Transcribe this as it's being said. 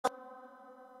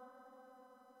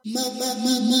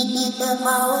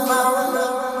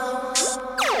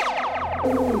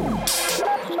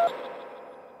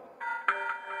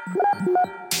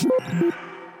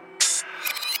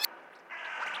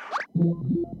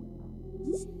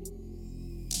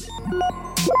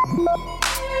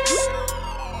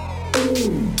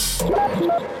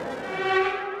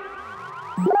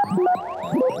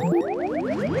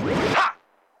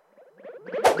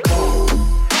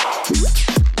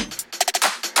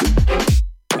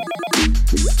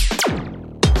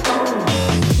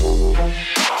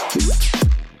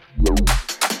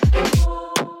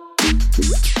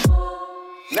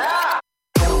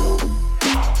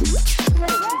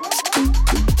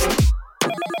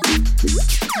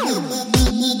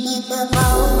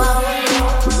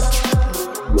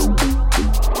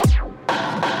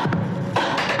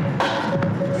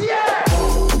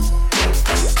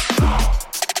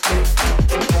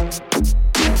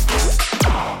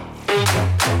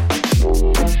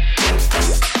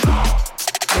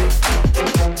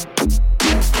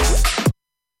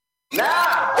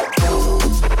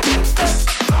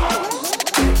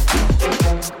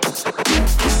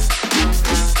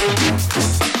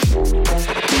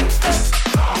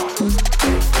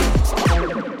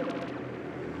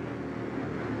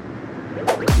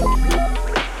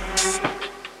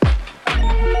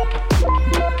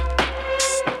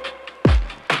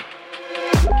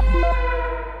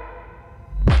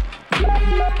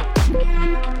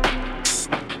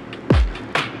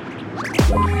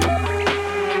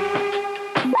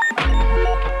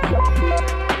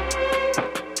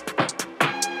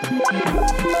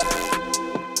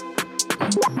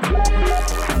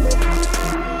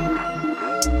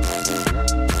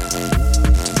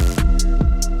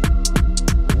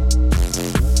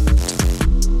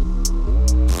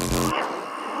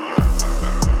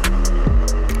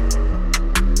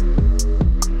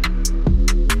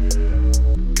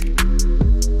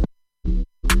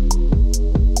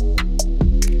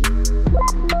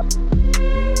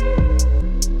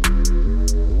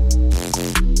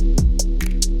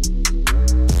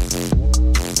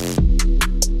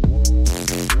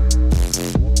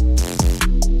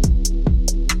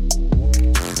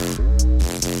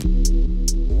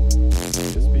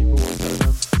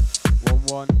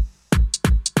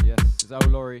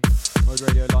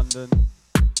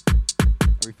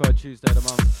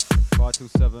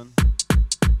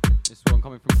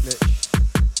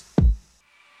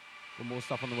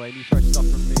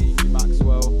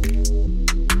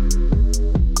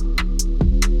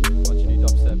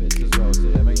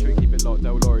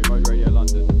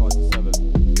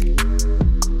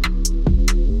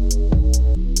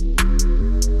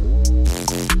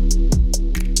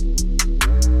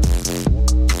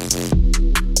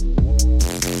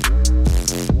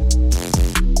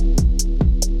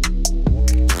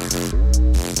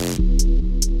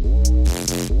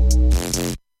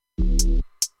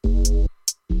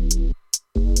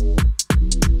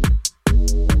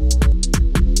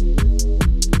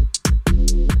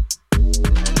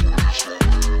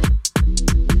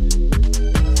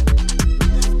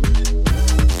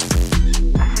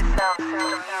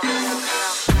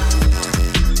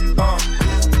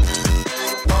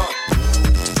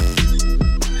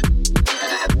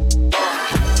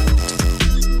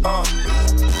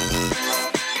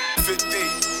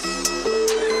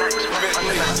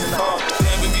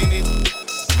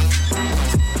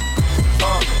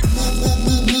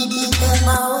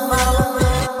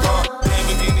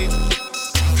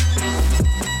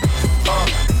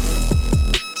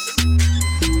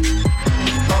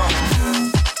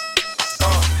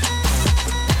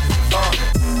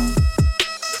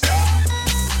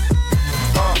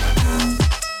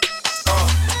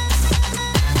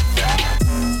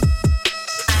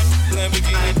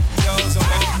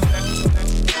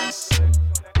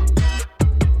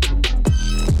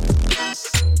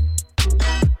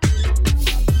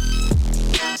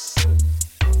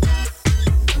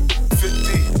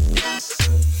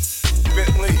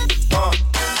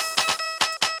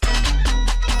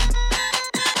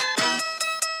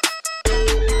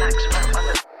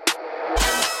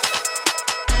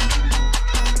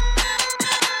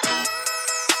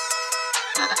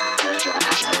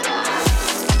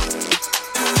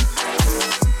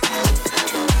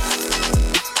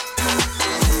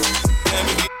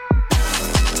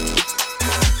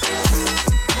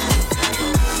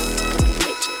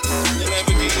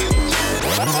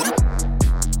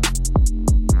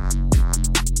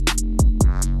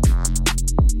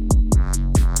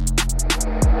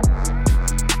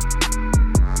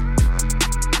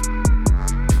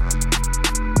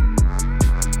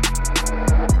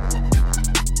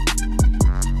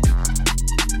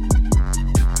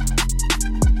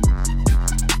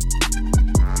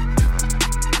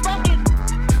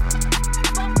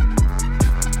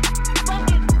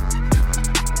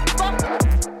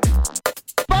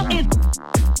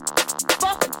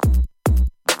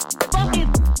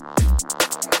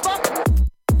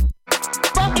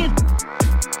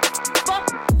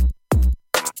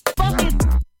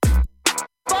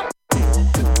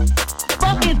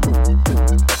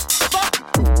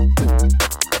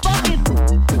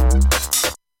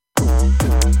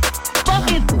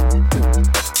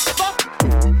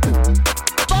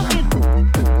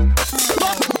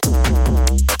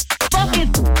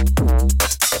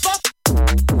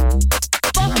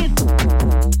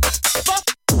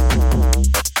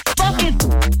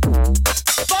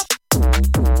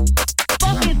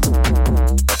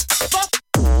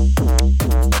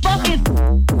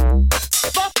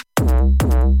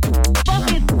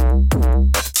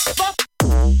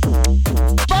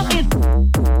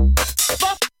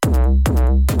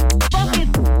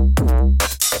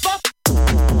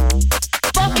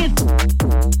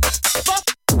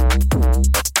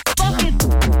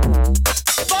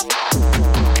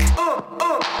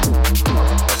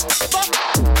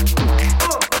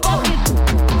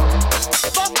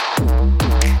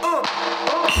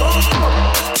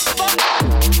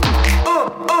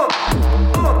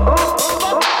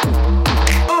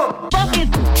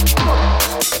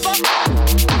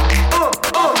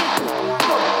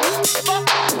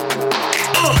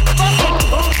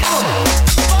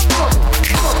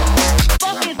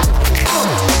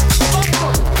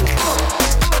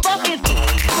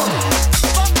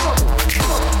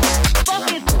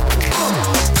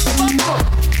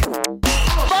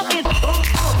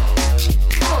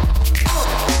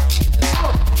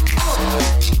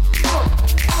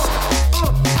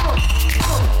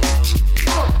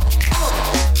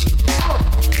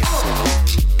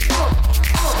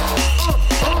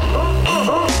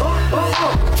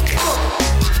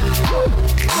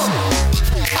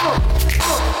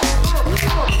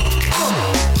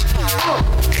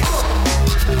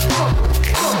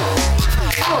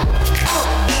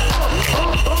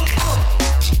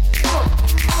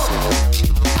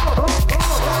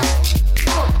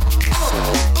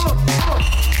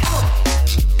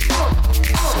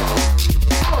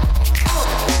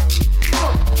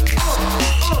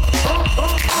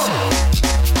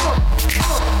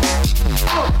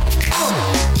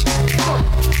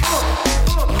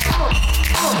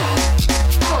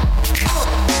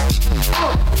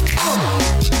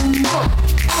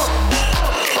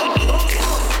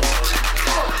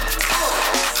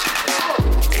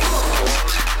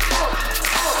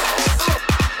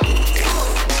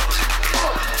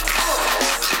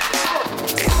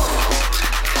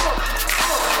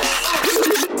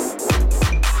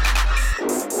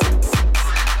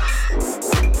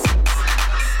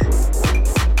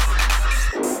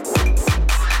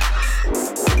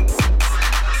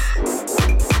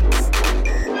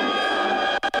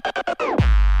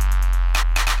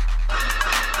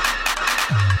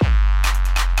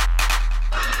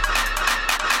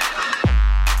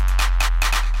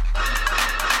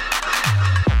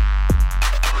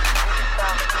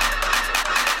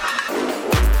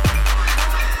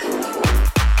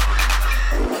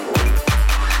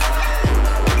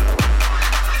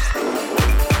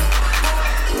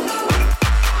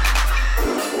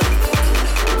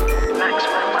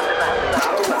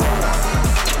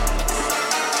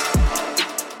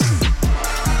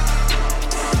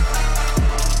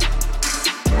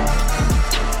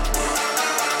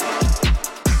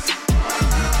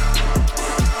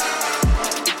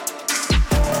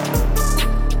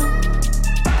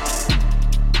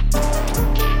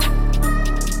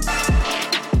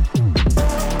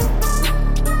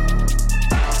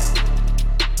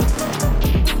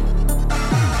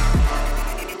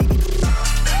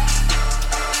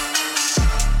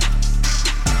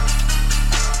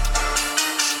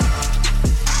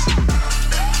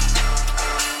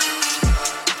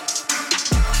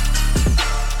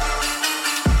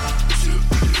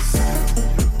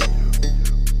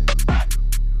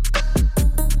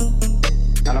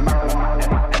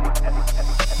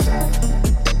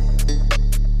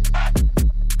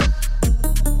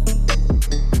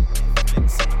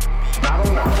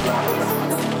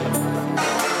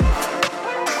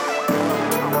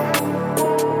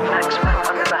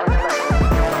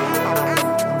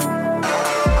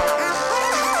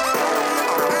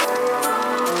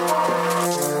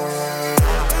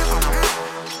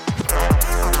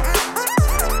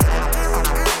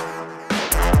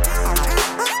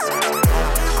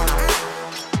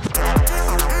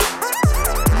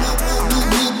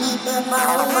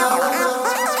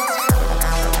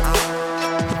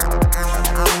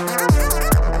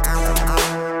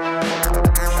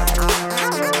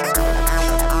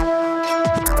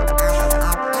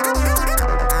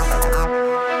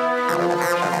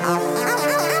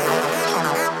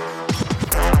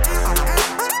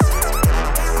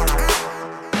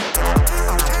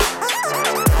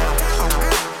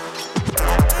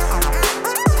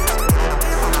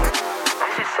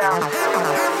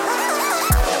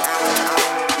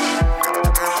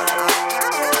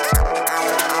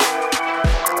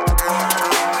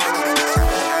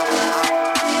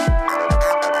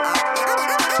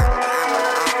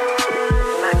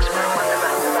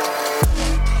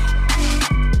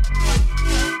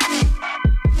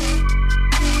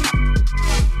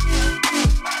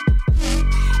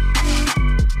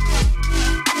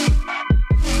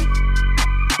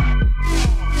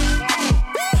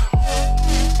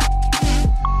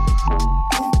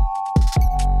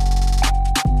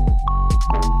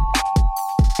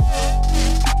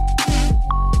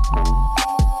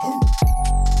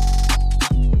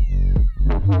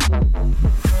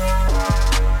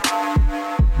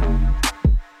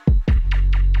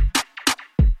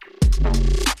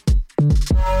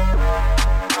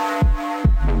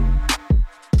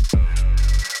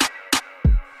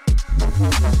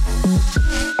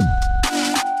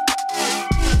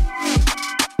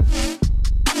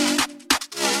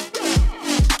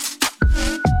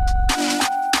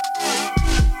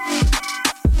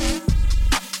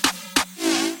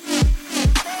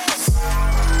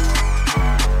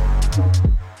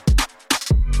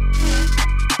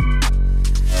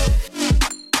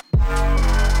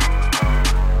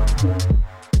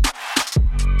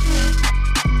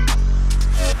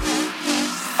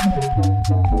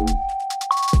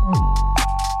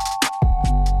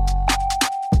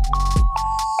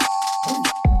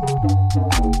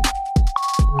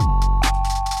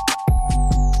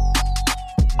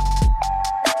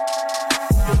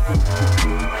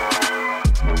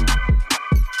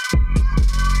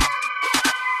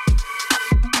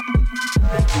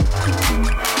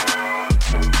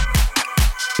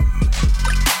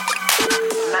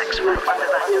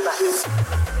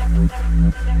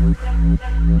This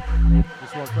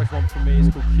one, fresh one from me, it's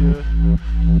called Cure.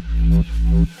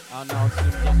 Out now on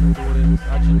Slim Dust Recordings.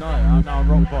 Actually, no, out now on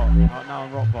Rockbot. Out now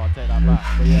on Rockbot, I take that back.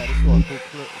 But yeah, this one called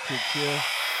Cure.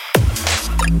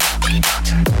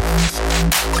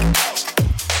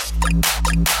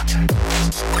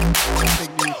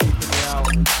 Big new keeping me out.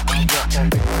 Out Rockbot,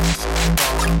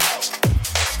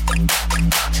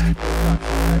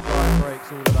 big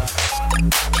breaks, all of that.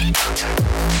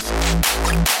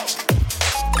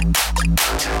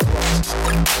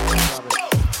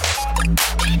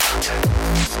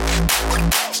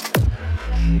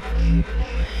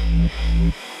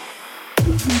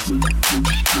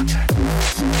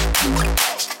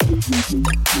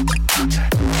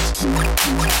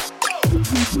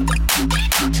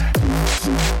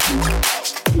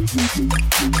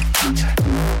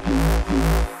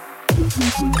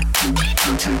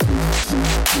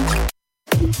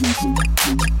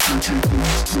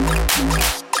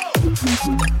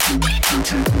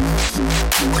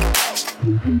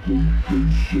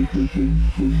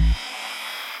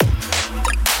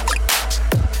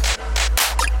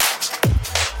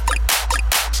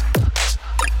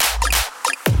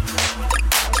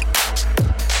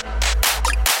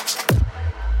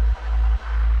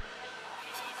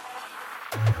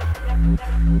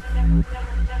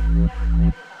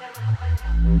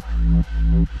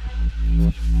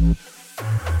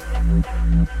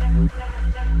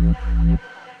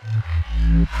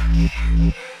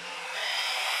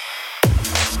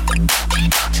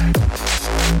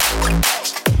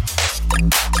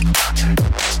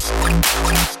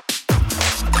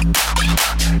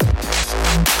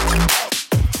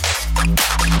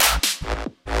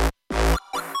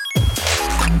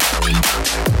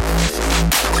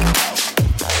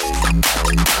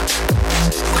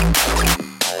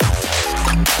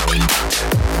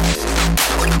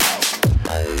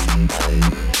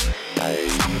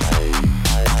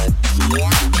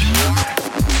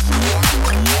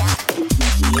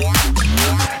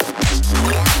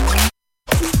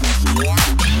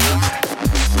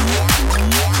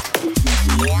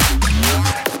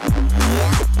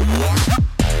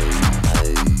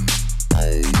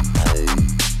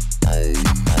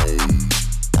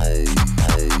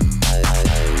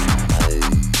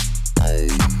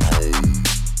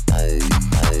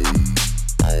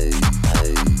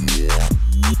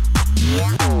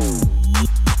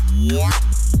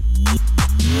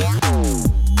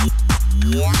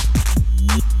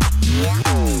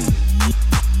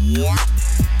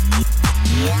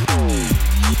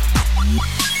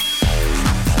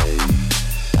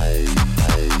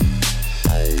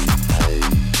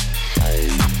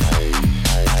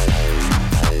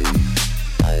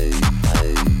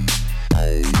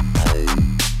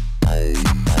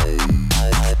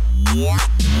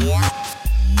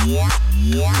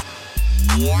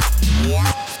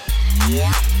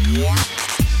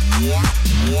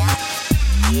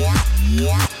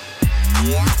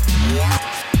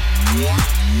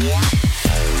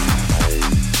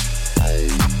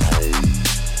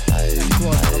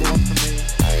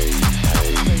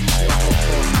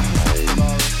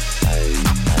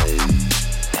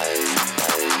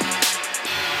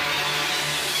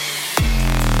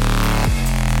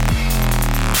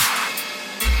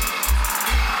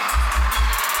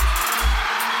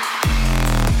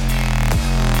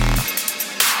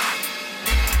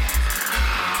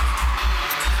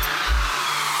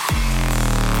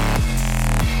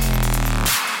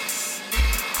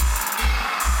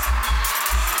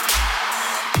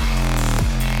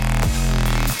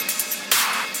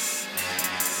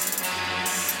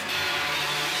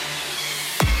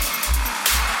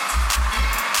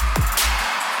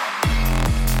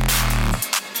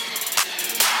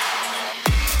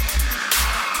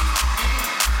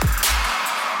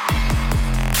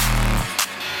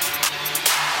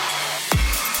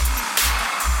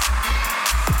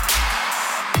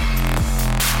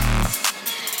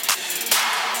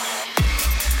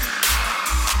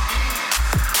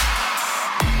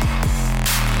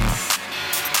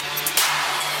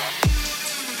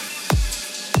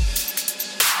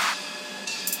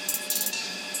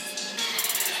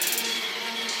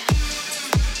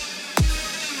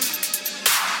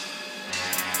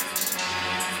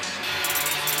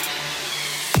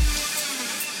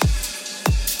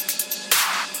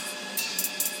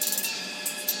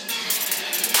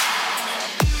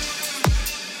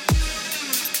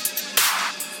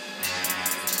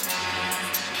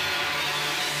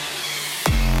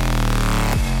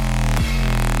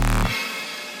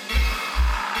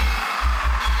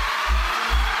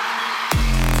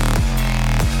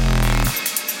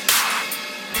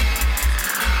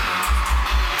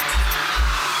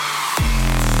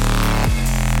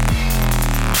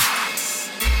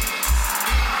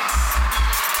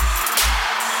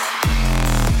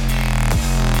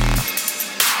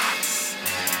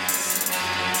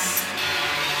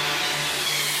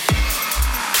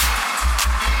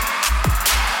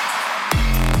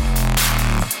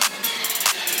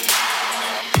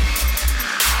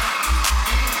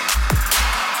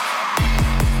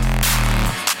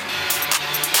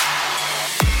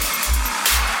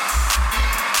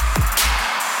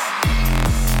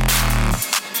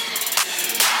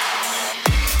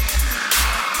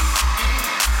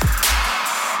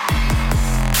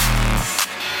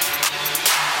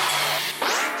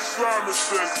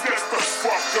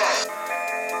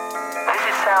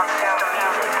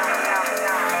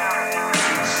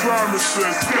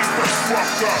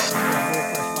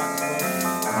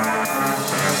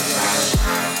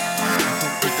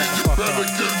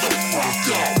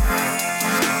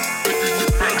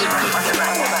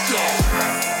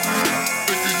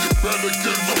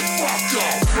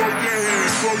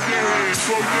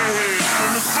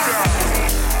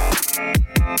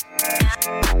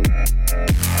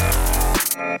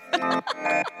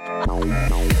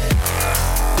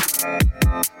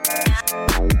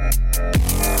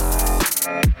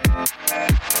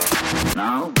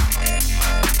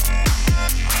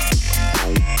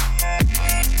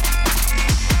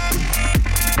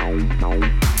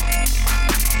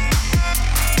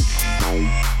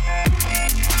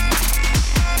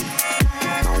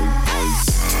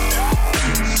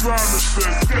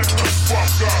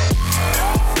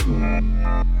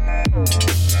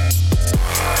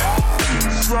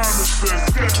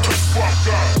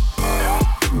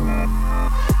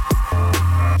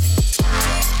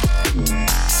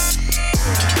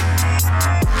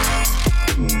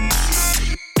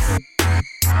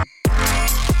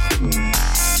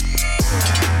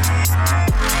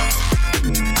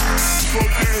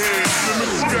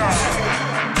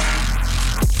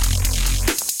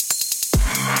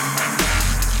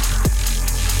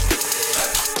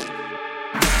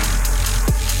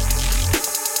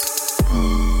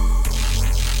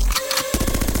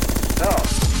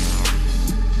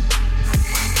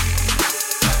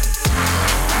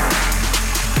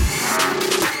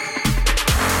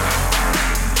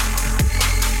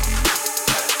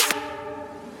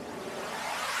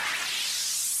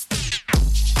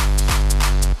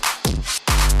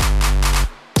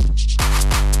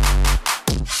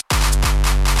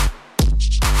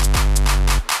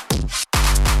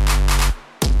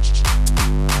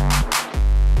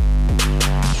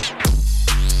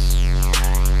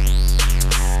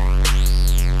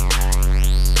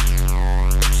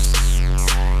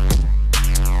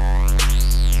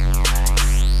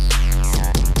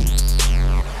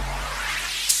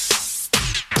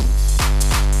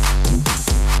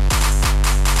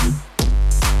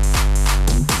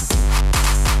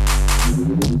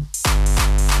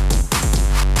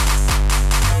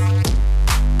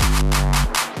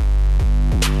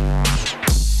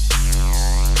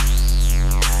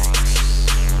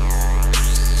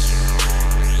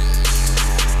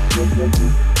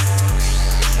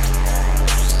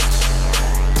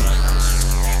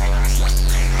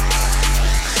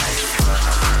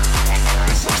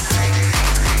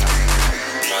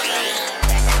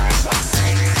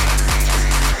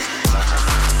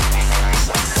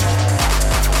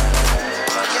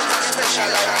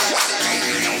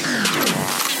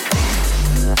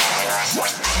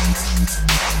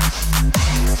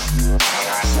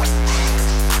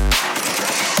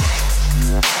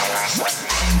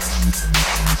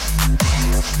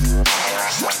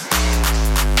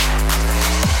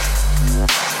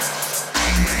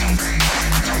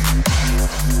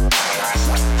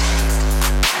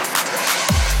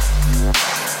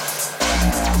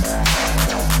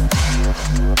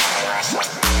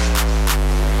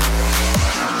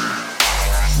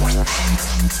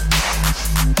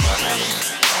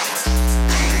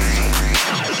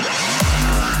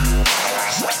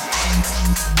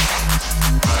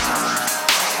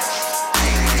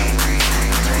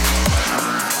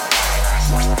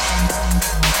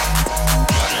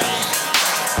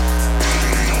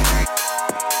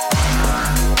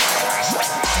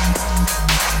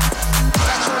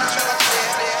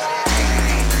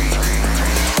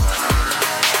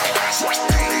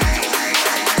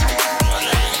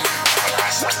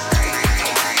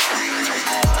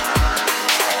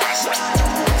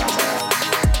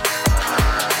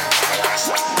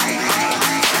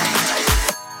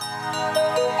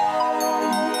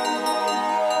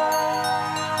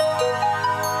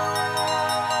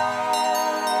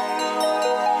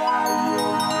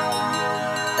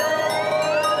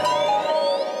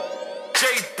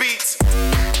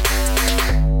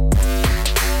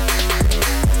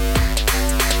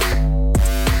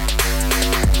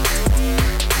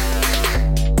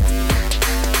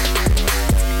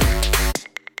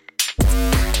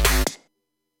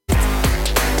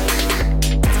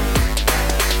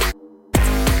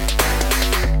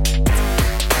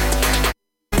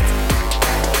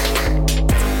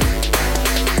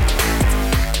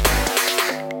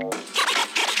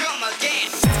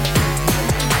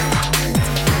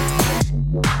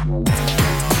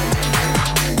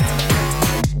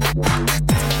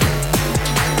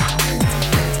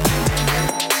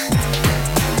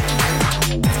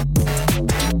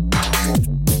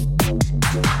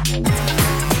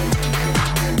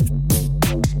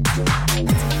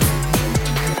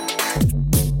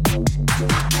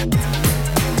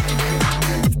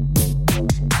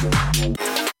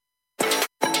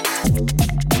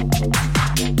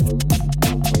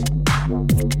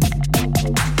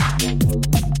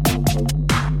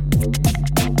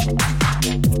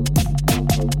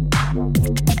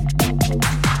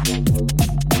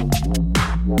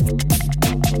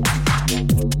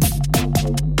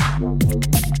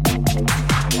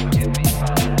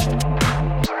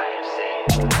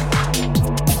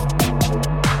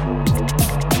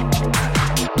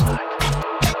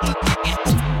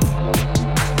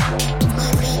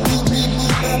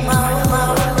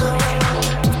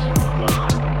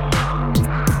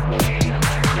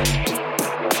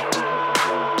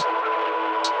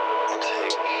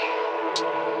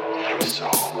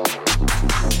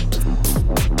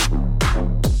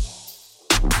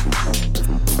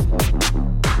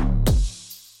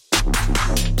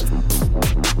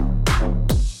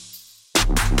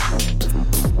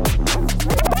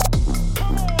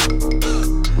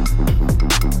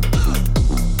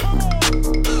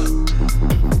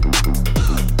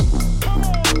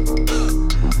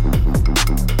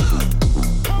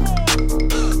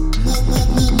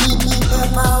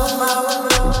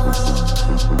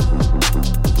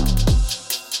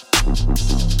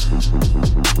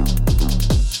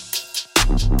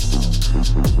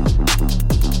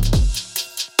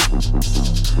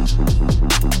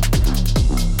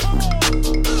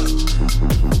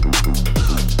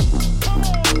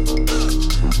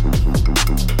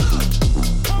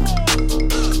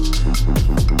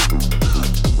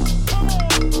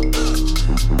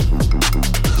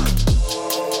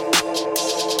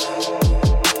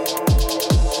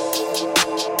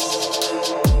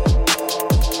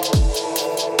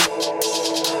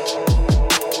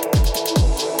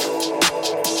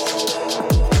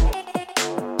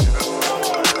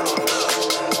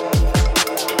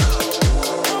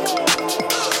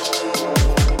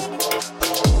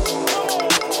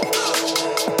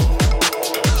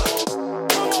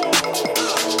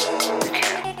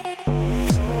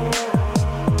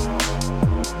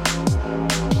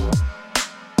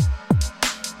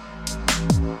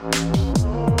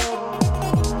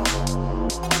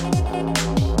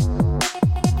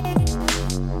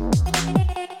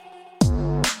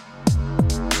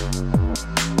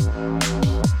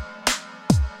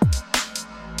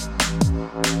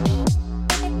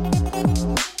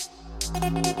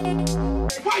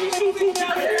 Why you shooting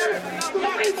down here?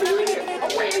 Why you doing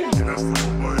it? Away!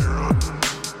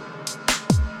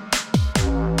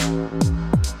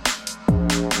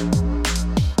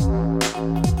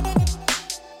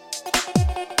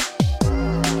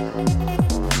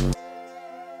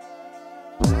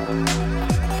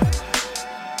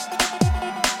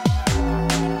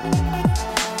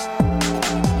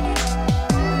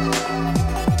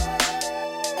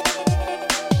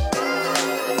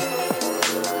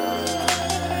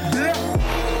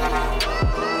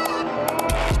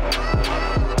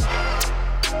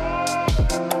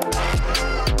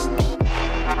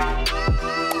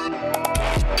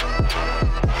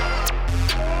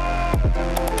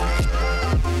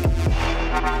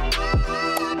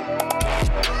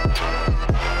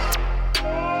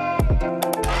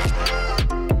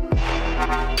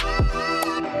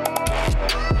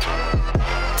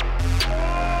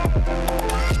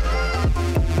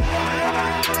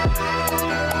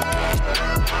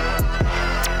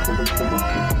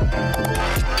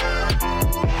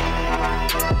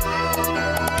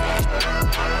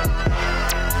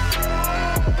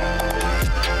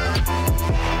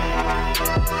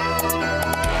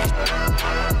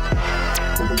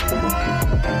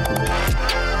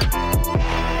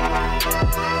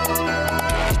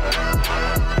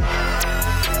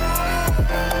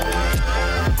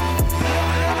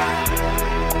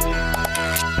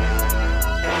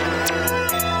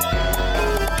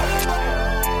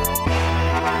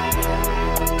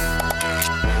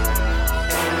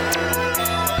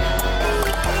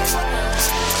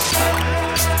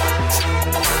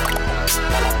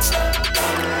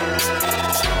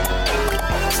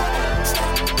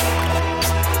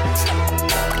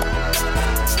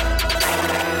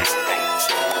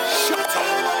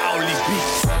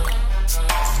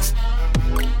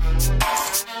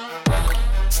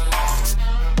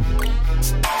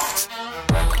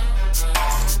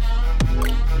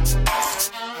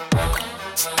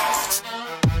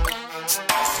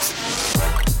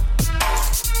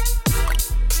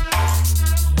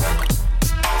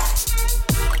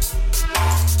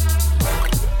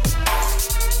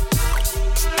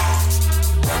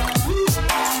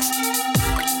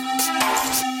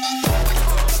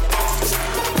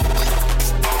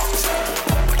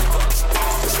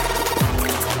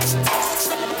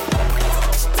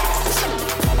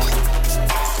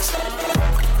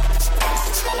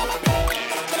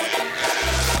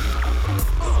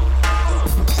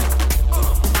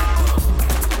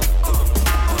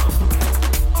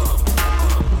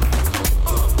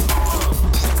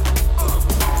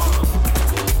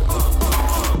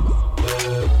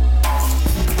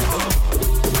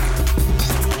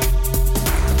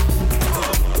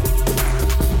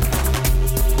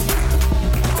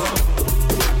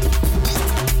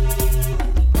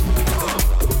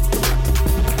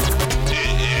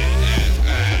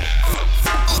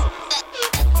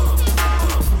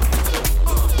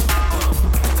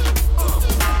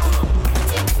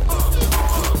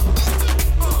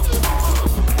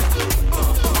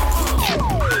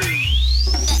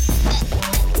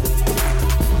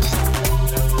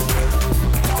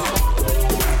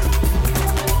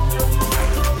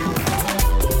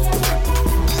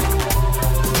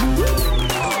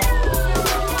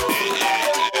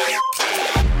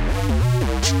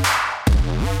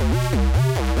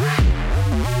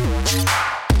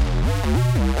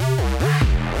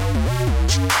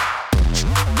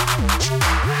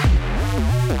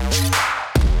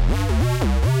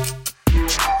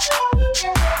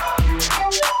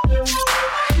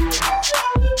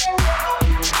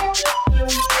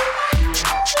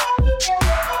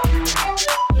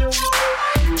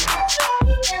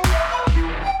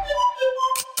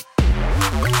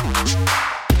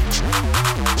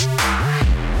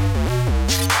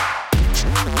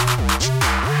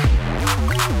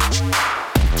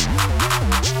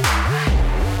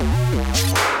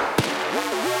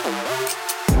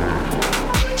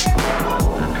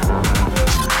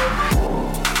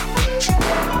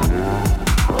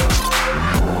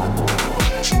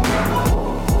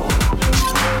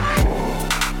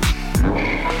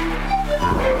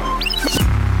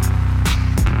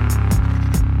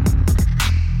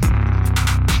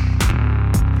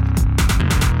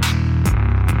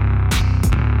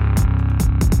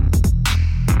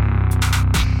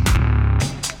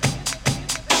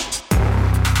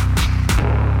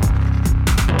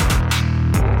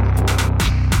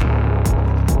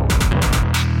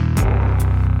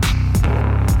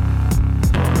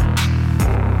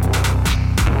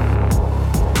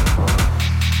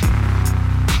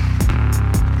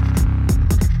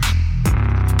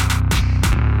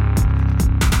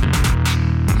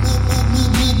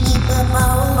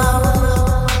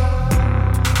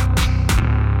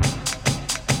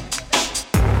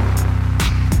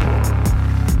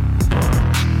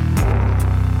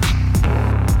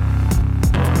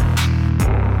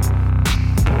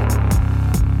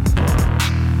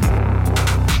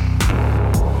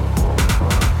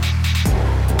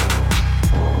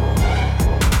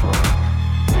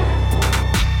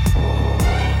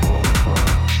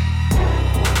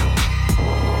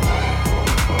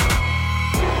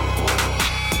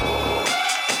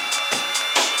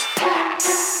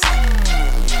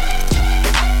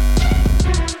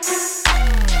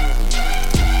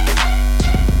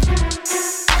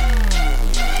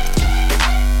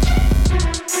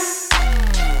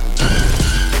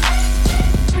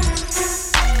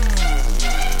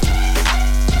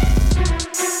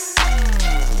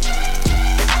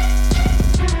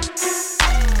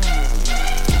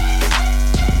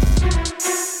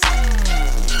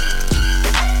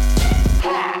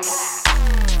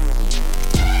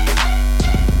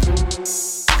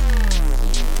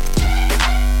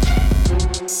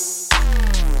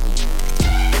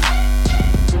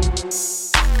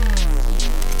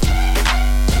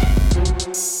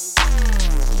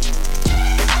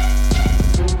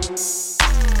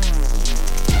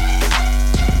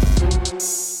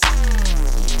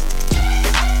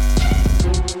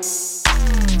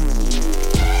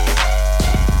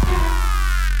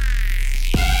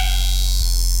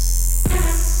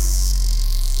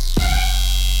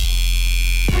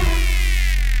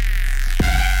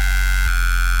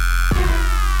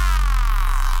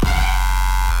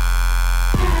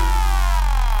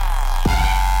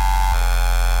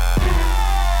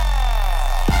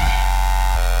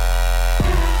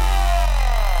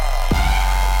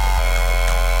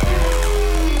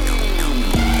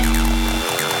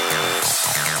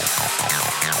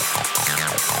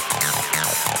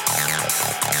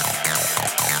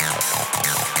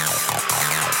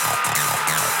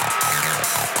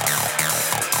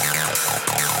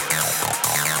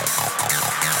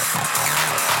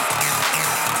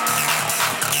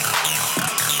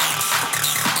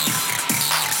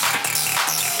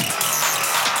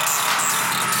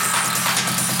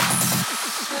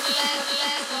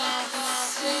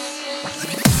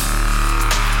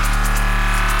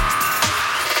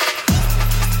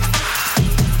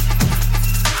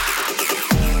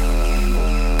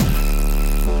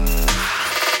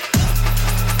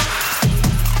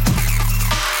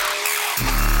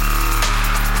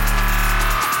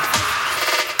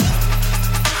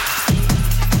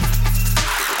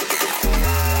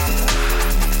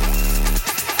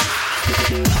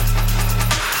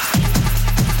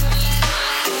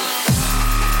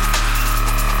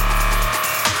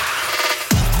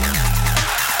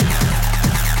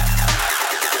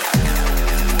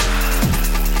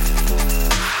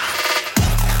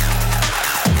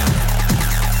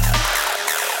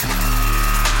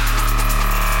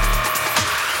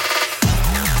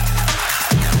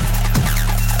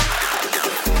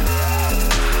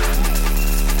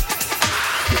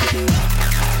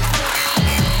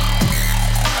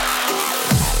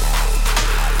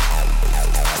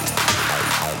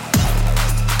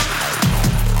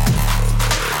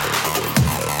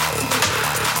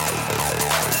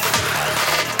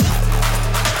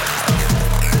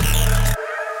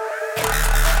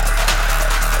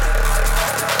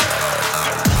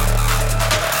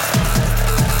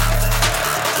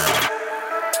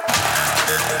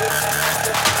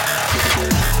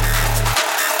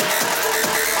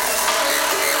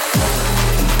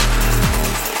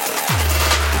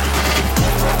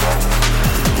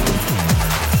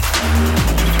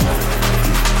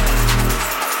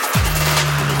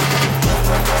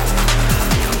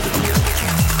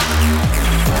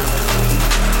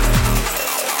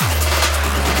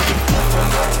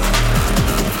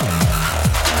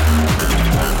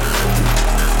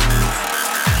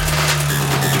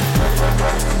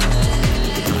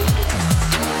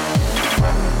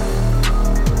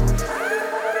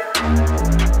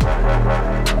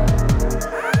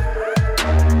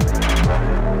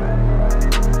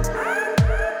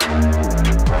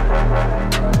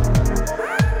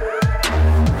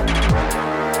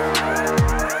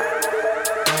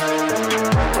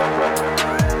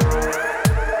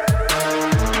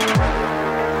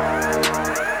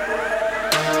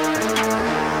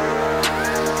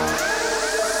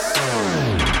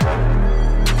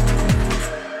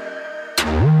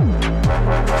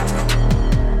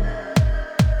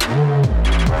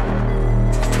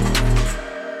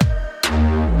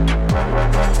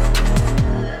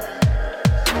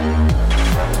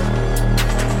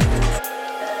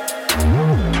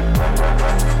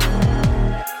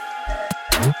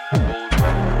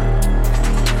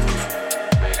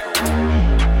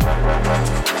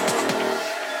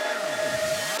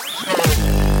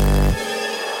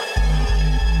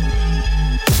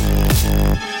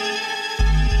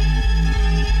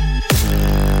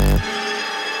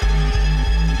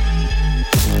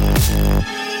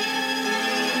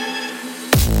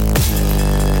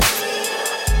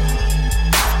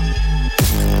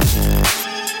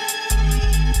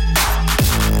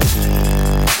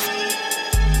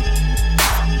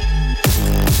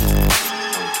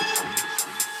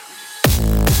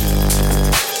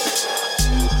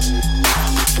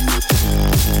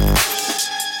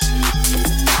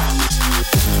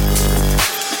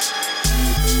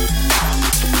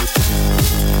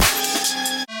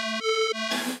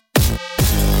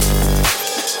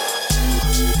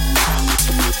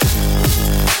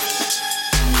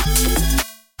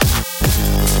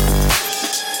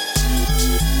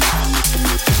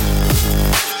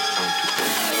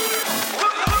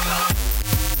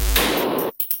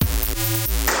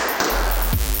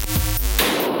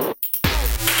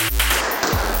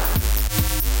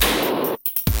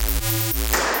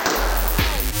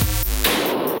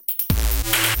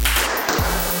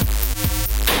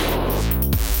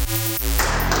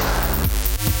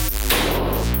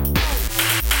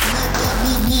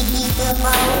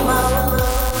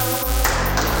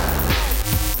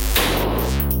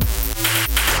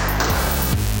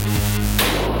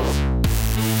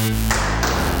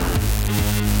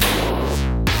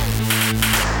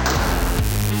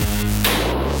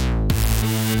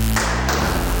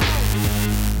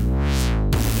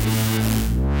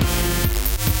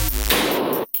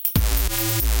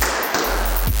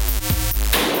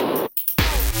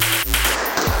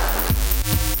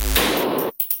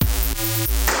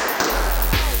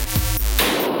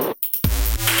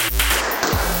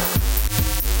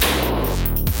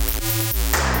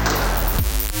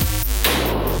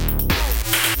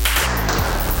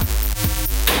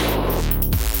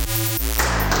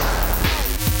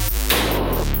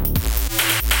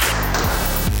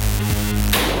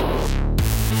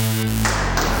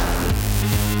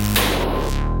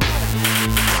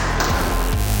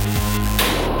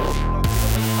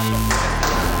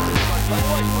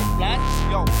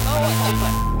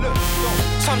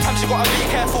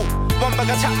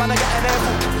 bag of chat, man, I get an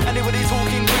airful. Anybody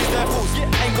talking grease their fools.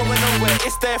 Ain't going nowhere,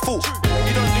 it's their fault.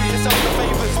 You don't do yourself the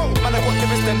favours. Man, I got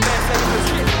lyrics, them bare flavours.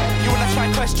 You wanna try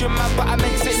question, man, but I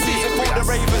make it season for the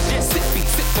ravers. Sick beat,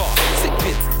 sick bar, sick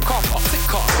bids, car park, sick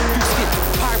car, do skits,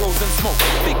 pyros and smoke,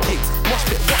 big gigs, mosh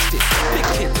pit, watch this, big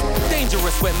kids.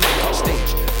 Dangerous when man touch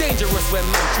stage, dangerous when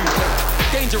man true play,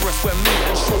 dangerous when me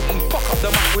and Shorty fuck up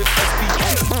the mic with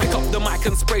SBA. Pick up the mic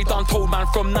and spray down told man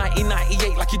from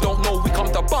 1998 like you don't know. We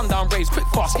come to bun down raves, quick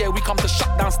fast, yeah, we come to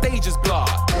shut down stages, blah.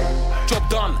 Job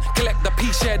done, collect the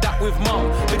piece, share that with mum.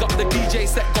 Pick up the DJ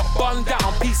set, got bun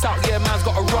down, peace out, yeah, man's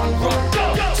gotta run.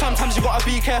 Sometimes you gotta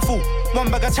be careful. One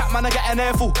bag of chat, man, I get an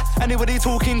airful. Anybody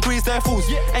talking grease their fools.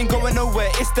 Ain't going nowhere,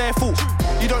 it's their fault.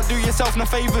 You don't do yourself no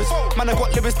favours. Man, I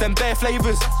got lyrics, them bare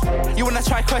flavours. You wanna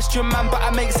try question, man, but I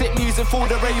make sick music for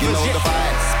the ravers. You know the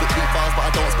vibes, spit deep bars, but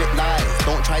I don't spit lies.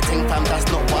 Don't try ting fam, that's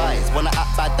not wise. Wanna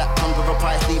act bad, that comes with a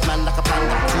price. Leave man like a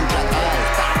panda, two black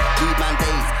eyes. Leave man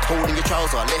days, holding your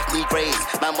trouser, left me graze.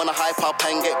 Man wanna hype up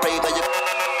and get brave, now you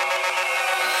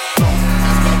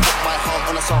my heart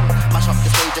on a song, mash up the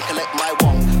stage and collect my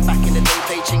wong. Back in the day,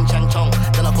 play ching chang chong.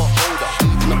 Then I got older,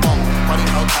 eating the bong. Funny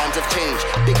how times have changed.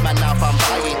 Big man now, I'm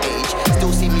buying age.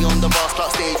 Still see me on the bar start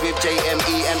stage with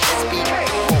JME and SB.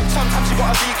 Sometimes you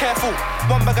gotta be careful.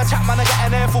 One bag of chat, man, I get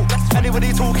an airful. Anybody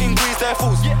talking grease their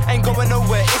fools. Ain't going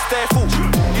nowhere, it's their fault.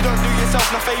 You don't do yourself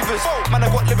no favours. Man, I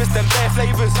got lyrics, them bare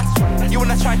flavours. You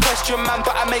wanna try question, man,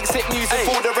 but I make sick music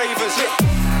for the ravers.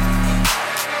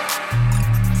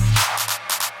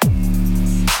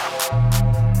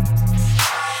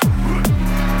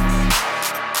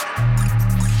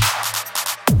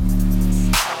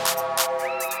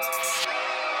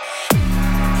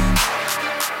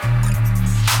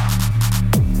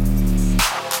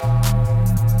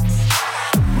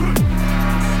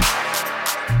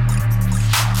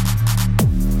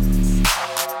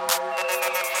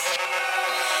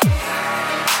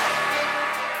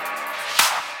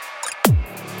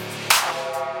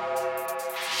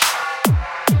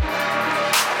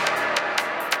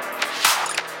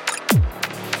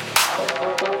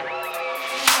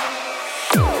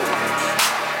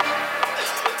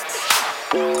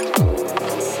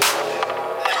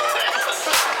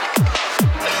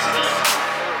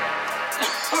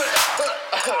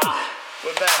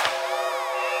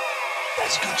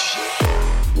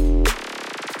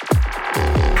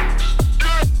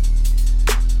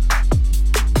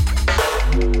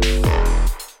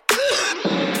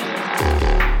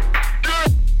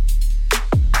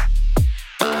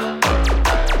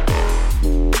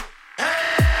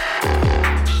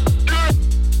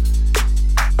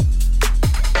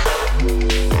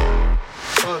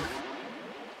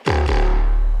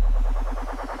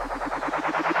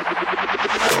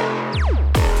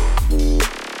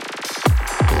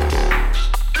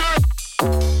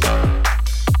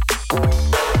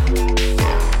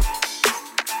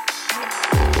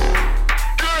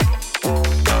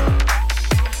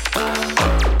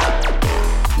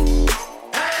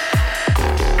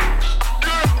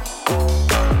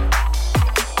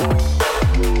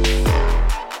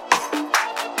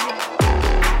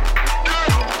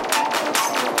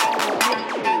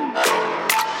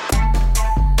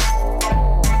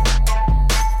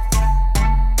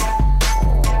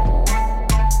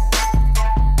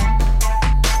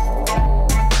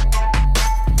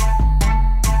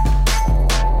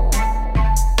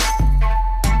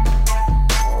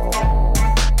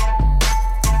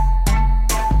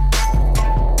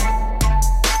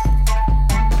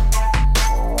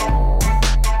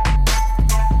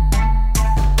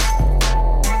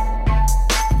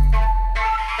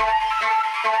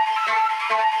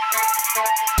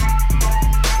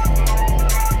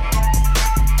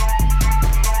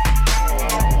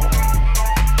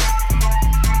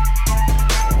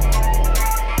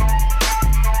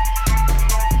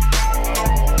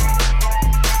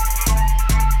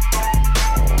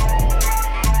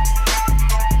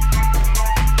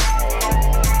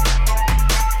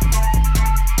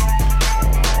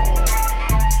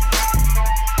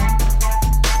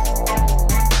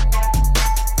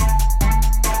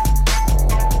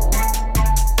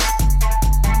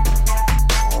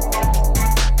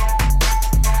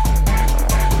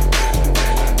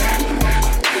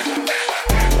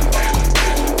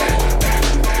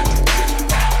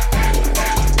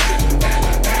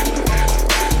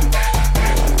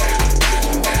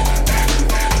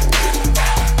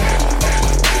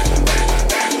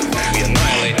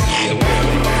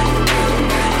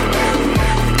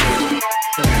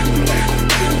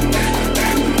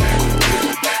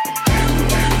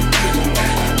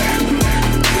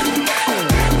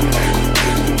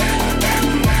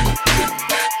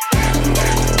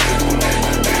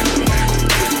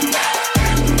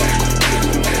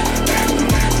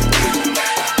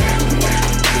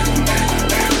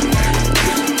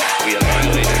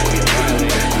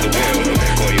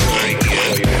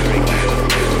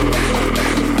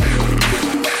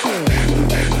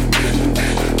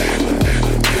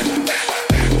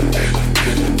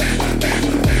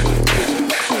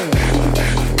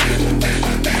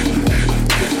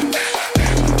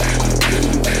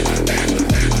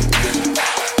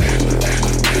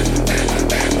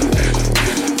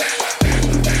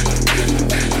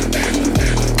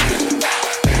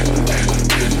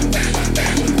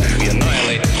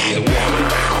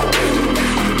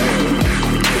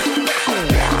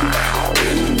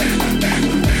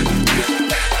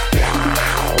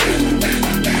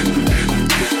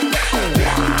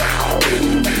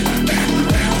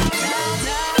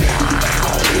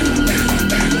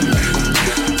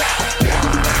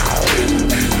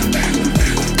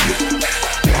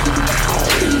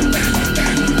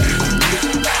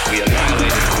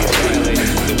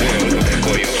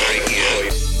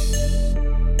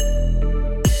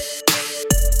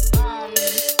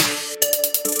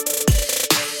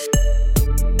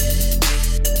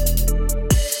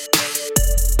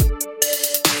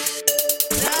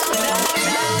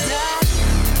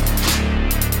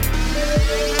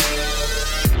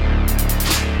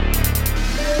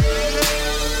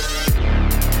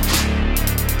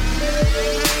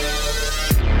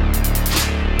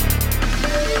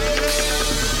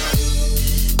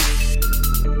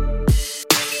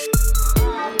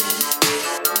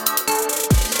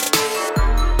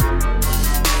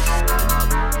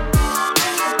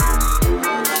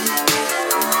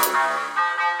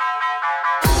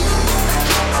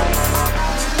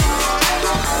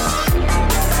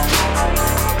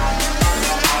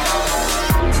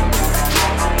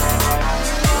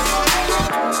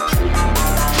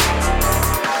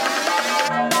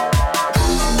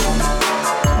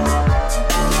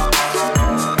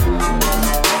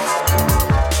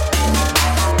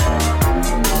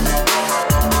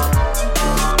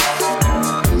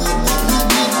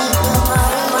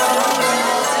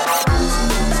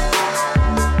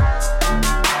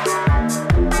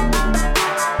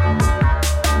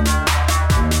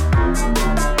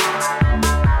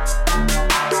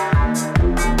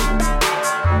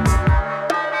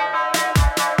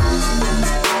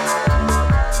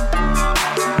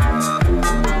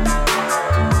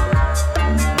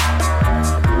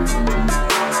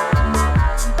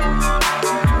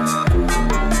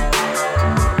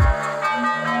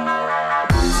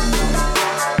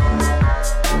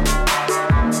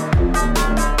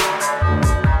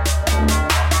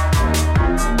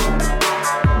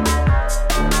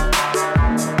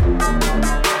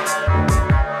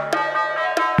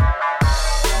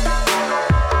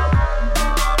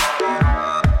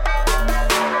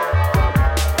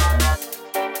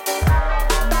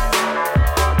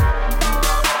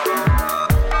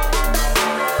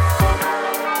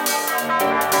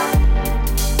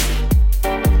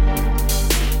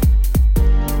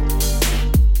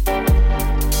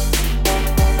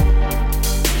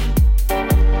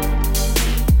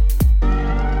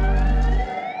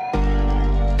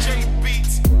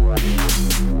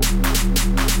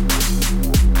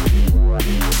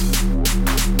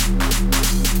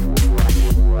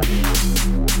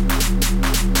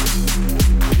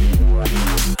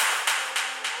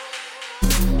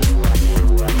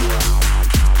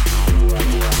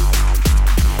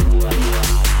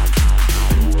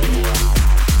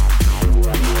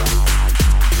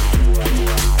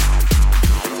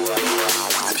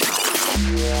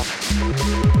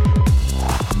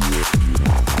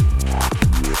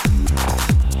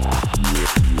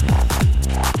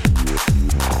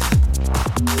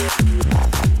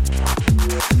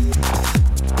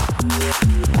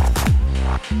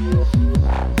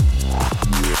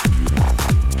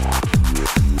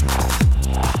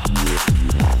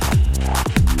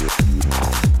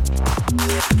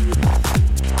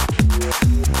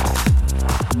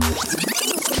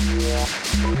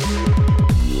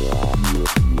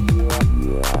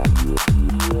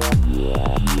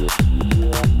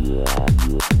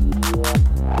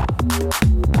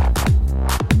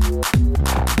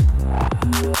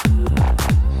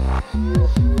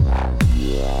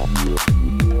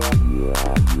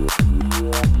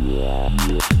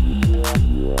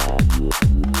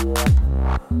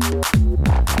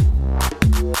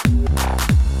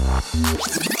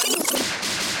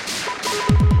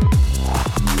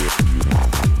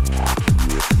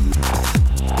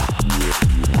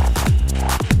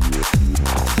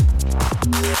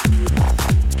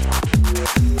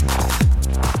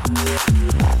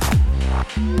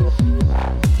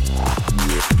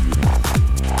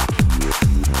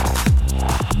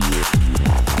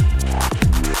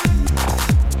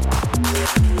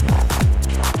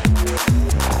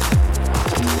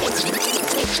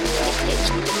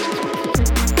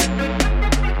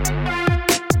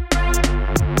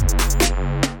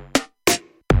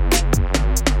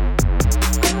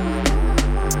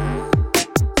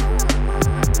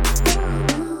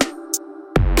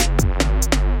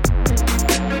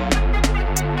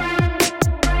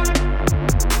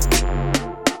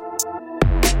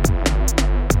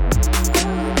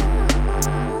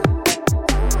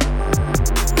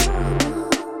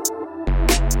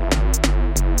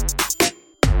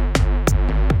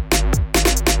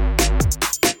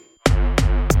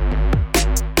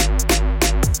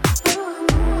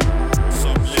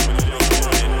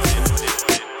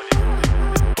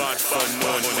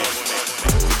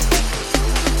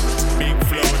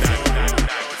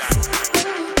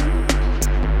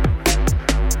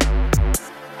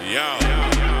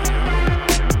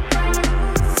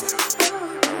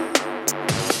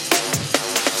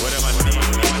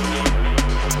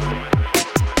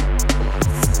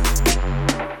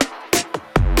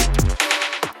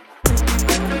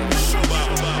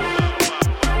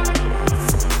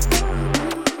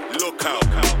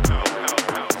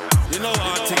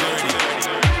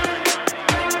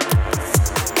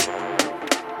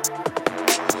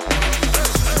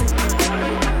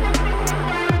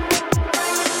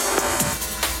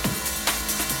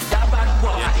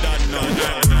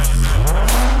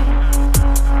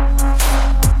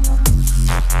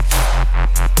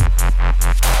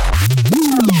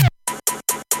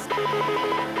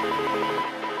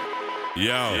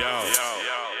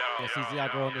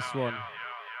 On this one.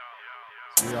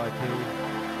 It's VIP.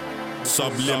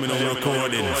 Subliminal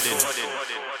recordings.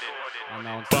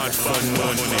 Bad fun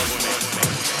money.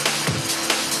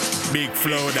 Big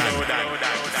flow down.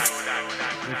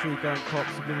 Make sure you go and cop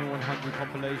Subliminal 100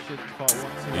 compilations, part 1,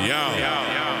 2, Yo.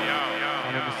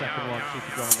 and then the second one, keep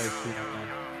the drum and bass tune up now.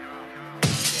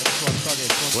 Yeah, this one's done.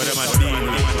 What am I seeing?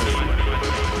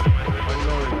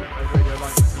 Radio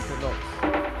Line, keep it locked.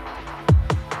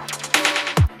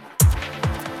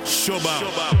 Shuba.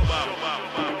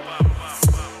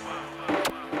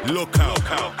 Look out.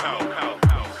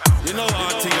 You know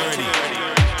our thing already.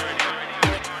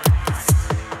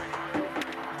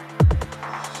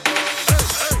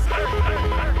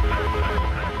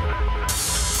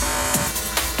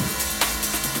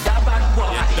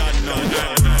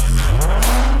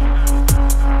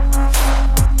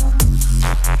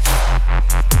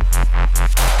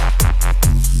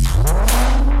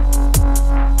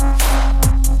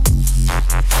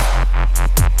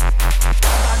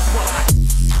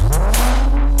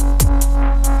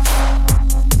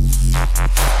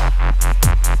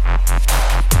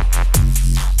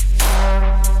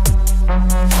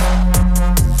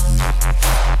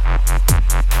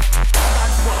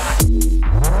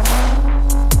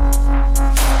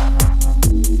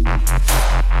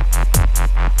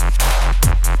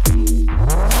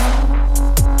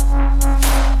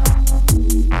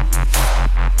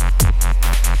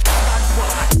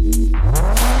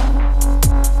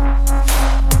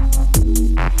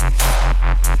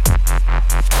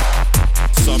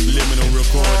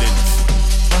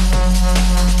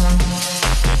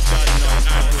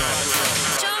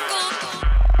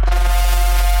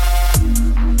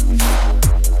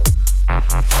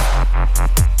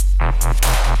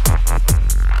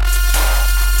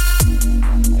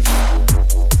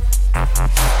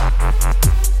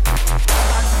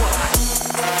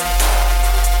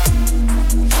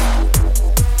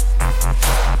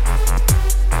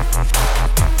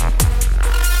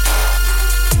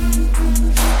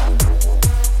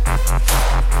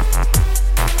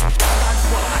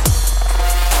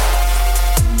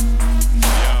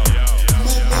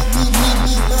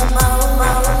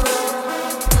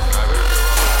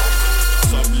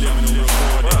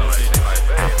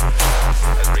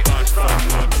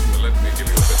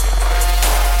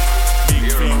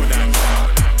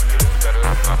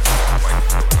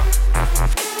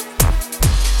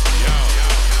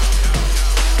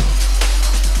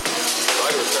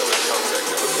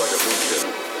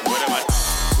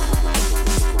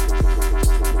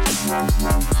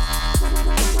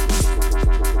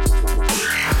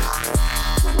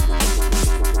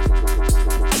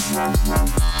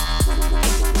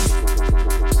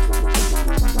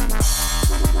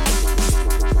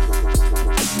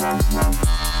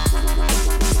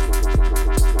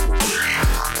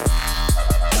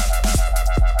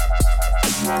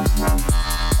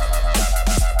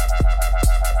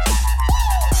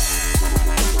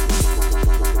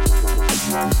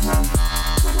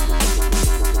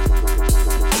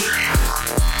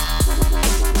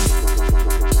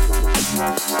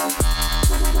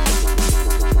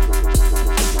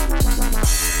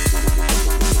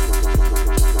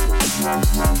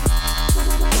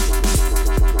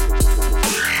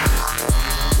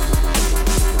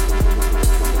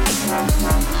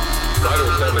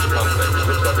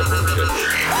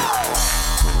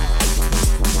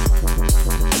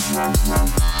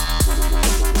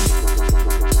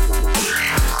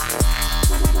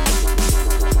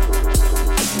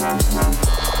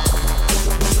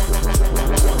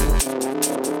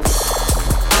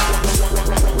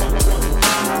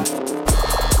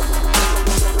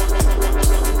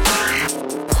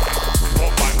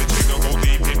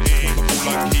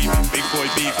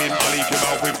 beefing. I leave your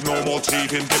mouth with no more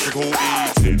teething, difficult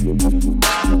eating.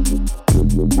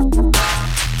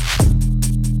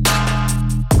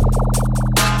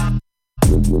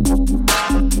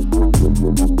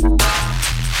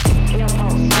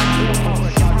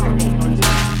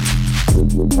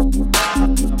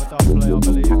 Another double play, I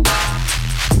believe.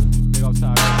 Big up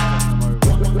Saturday, taking them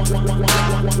over.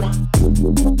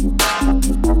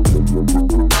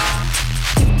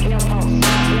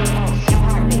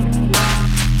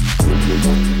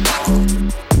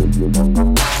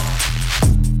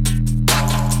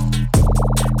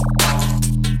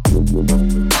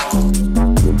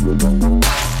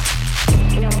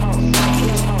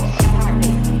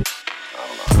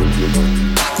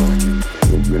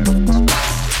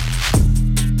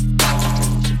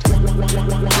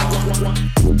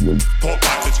 Pop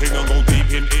back the ting and go deep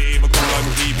in aim. A cool I'm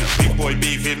keeping. Big boy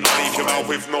beefing. I leave your mouth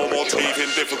with no more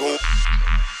teething, difficult.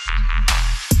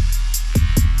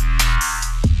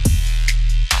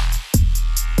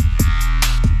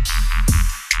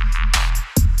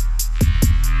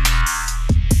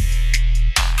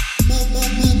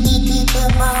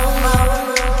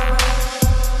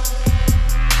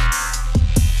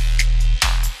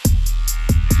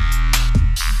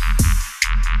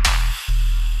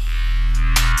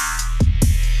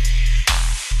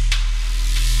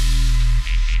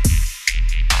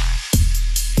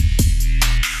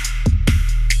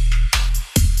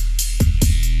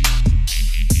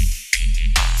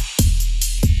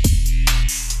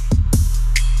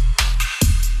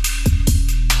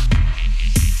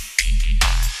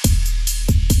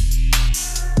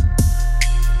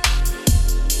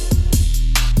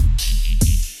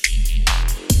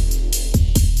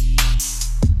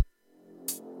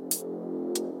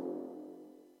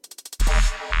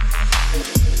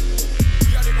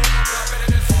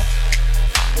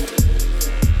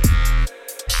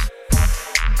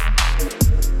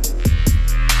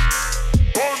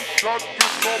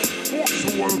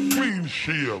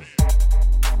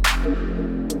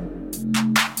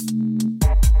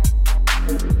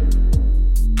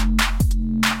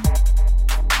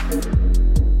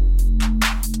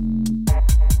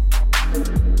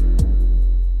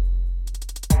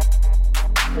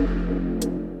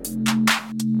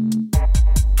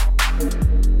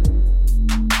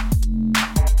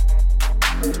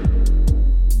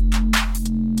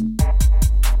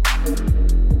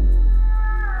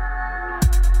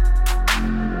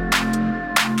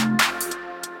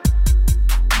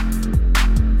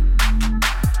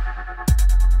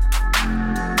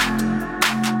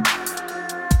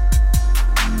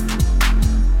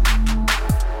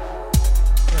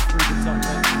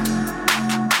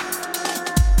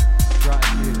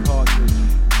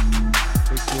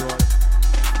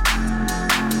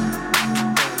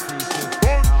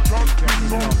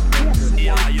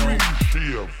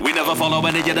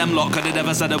 Could have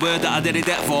never said a word that I did it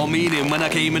that for meaning. When I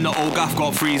came in the old gaff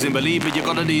got freezing. Believe me, you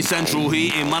gotta need central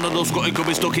heating. Man, I just got it, could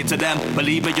be stuck it to them.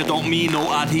 Believe me, you don't mean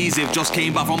no adhesive. Just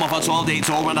came back from off a 12-day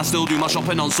tour and I still do my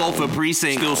shopping on Salford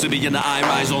Precinct. Still see me in the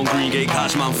high-rise on Greengate,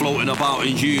 catch man floating about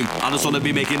in Hume. I just wanna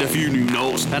be making a few new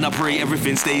notes and I pray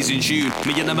everything stays in tune.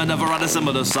 Me and them I never had a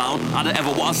similar sound. I don't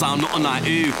ever want to sound nothing like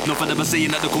ooh. Nothing ever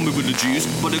saying that they coming with the juice,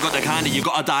 but they got the kind that you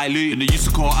gotta dilute. And they used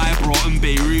to call I Broughton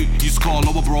Beirut, used to call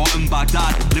Lower Broughton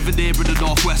Baghdad. Living there in the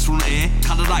northwest frontier,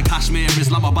 kinda like Kashmir,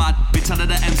 Islamabad. Be telling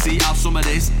the MC have some of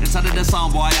this, and telling the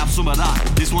soundboy have some of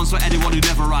that. This one's for anyone who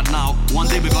never had now. One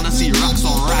day we're gonna see racks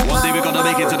on rack. One day we're gonna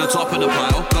make it to the top of the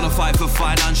pile. Gonna fight for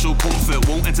financial comfort.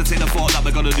 Won't entertain the thought that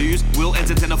we're gonna lose. We'll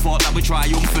entertain the thought that we're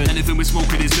triumphant. Anything we're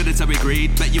smoking is military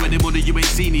grade. Bet you any money you ain't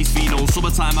seen these phenos.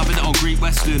 Summertime having it on Great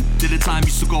Western. Did the time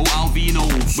used to go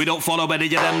Alvinos. We don't follow any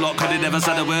of them lot, cause they never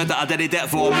said a word that I did it that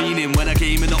for meaning. When I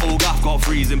came in the old gaff got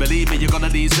freezing. Believe me, you're gonna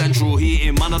need central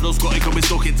heating. Man, I just got it, could be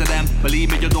stuck into them.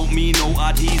 Believe me, you don't mean no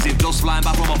adhesive. Just flying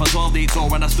back from off a 12-day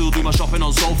tour and I still do my shopping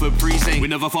on Salford Precinct. We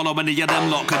never follow any of them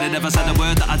lot, cause they never said a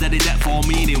word that I did it that for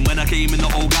meaning. When I came in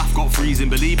the old gaff got freezing.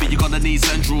 Believe me, you're gonna need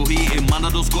central heating. Man, I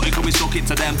just got it, could be stuck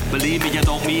into them. Believe me, you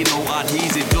don't mean no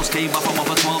adhesive. Just came back from off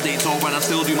a 12-day tour and I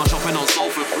still do my shopping on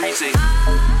Salford Precinct.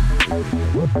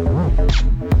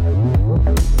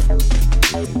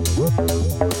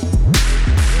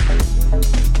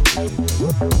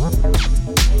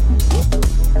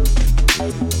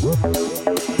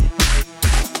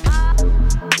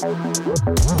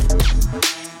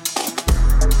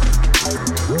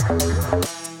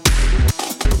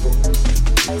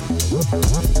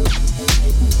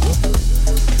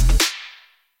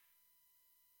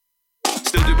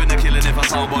 Still doing the killing if a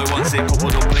soundboy wants it. Couple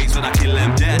of plates when I kill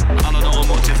them dead. I don't know how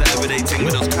much is an everyday thing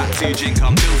with us cat 2 gin.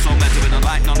 I'm built so mental with a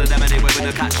light, none of them anyway with a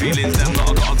to catch feelings, them lot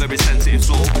have got a very sensitive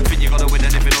soul. Think you gotta win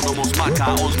anything on the most mad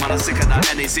car. Us man are sick of that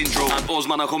NA syndrome. And us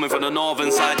man are coming from the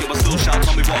northern side. You must still shout,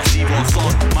 tell me what I see, what's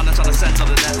on. Man are trying to send on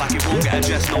the net like it won't get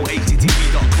addressed. No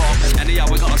http.com. Anyhow,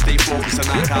 we gotta stay focused on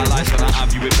that car life. When I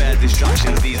have you with bare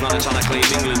distractions. These man are trying to claim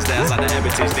England's theirs like the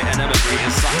heritage they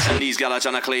emigrated such. And these gal are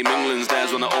trying to claim England's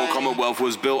theirs when the old Commonwealth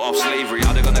was built off slavery.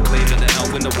 How they gonna claim that they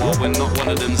helped win the war when not one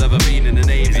of them's ever been in the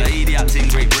Navy? The idiot in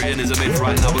Great Britain is a myth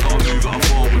right now. We gotta move it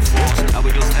forward with force. And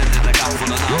we just entered the gap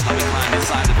full of now. Now we climb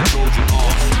inside of a Trojan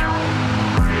horse.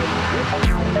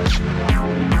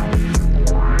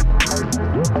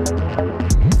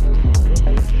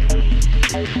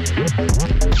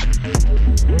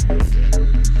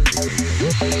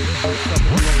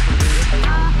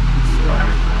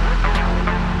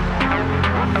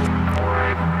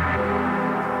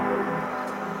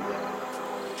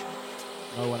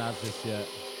 No one has this yet.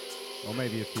 Or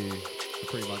maybe a few, but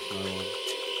pretty much no one.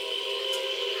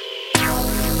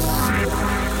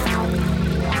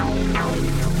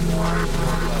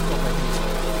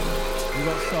 We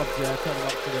got subs, yeah, turn them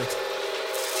up for this.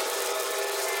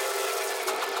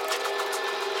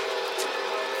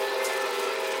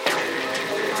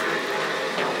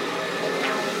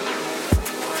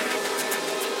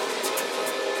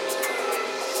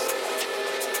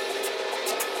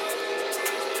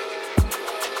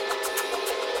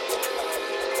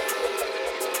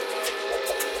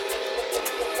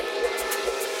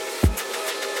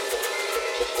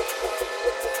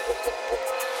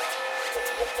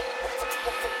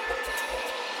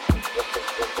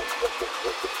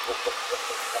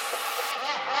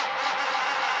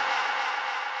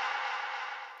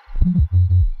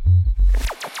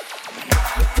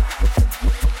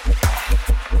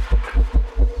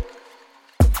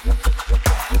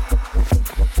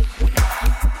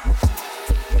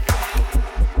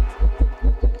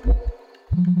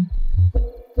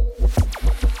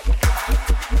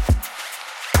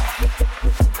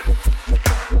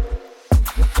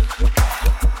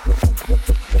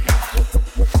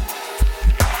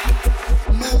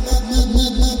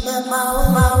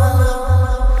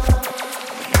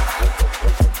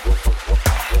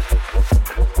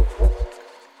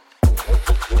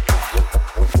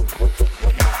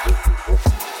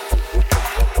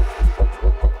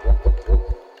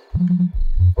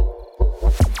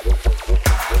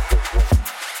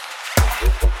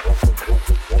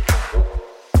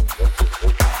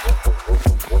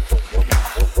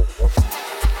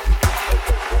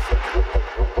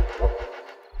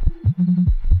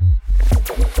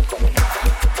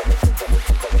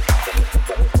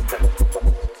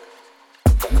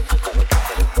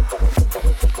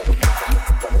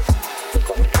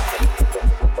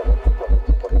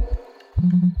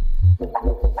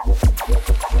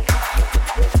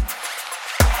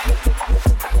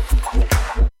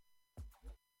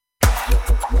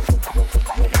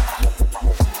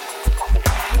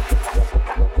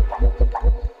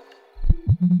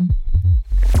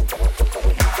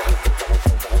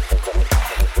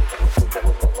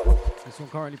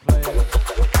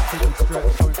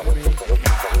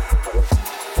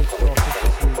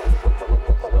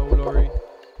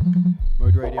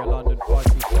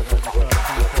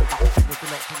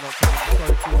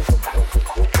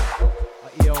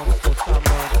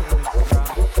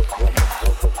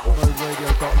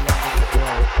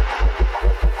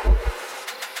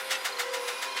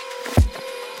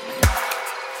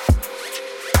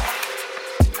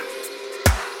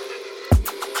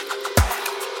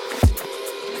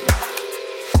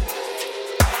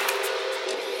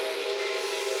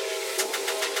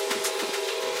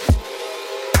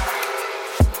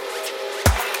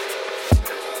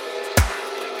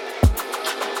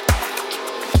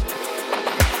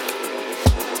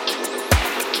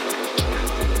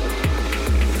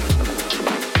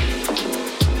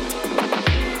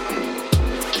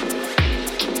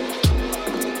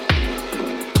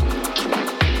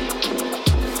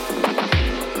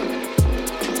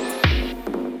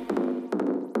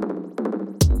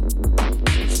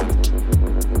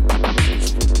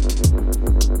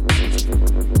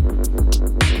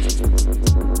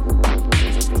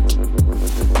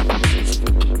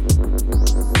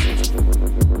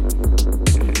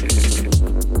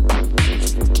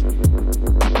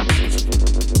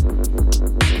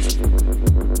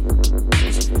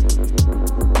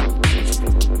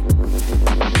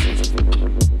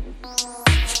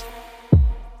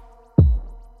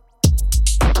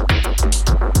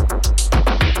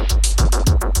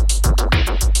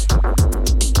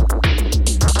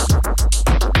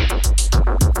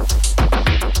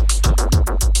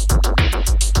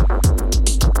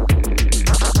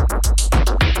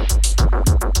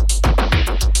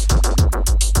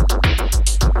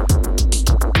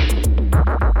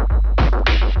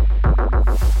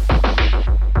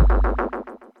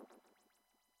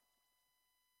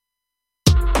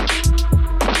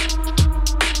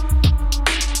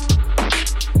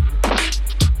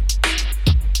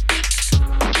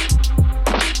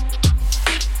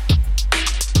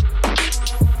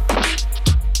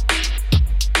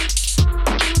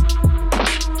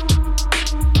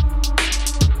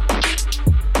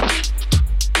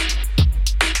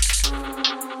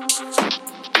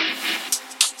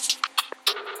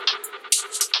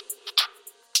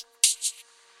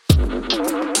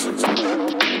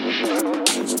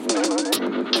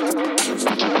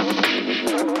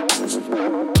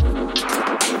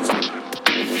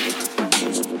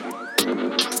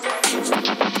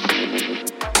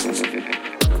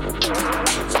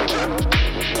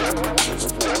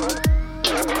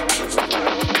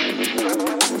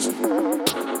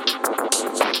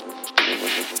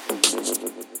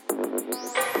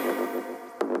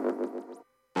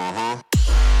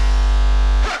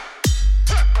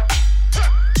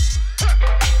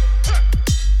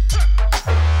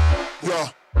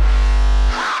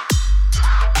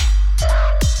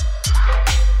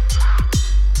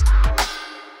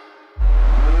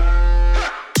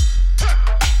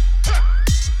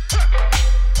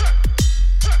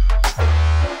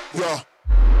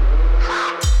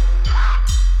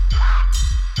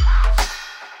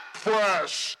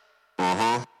 fresh.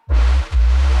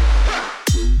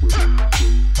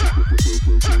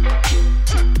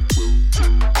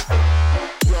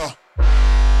 Yeah.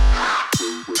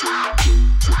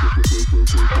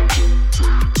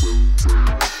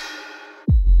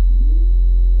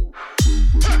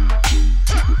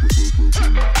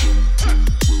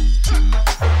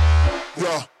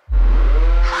 Yeah.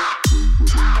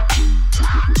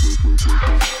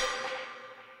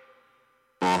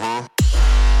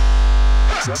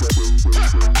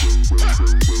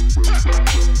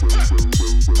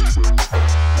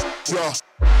 Yeah.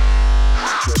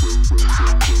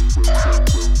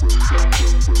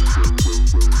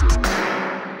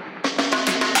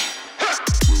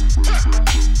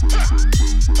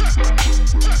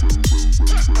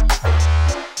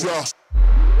 Yeah.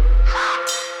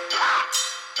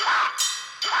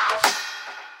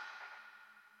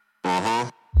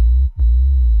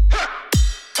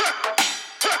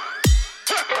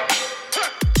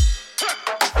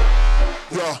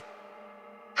 Yeah.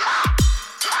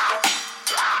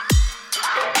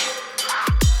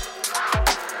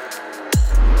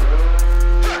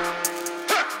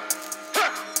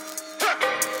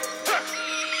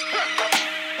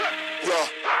 Yeah.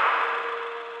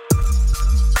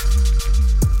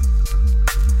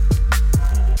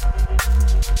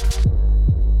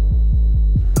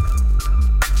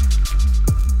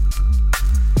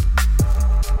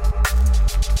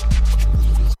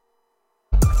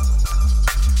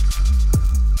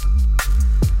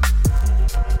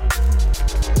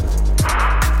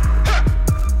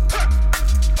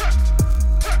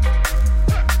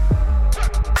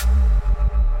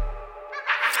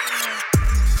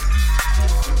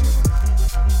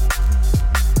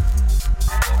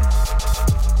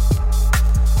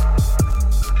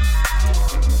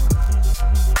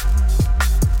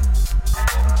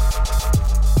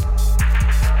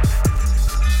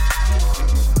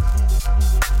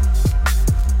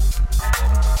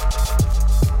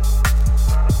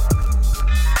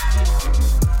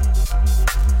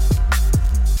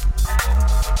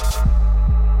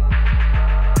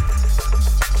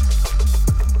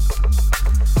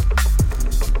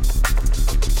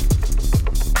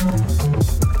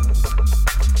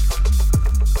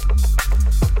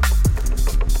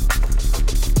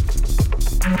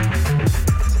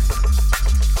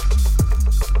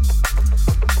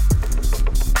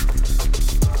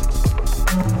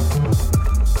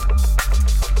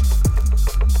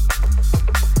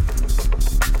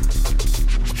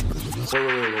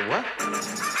 What?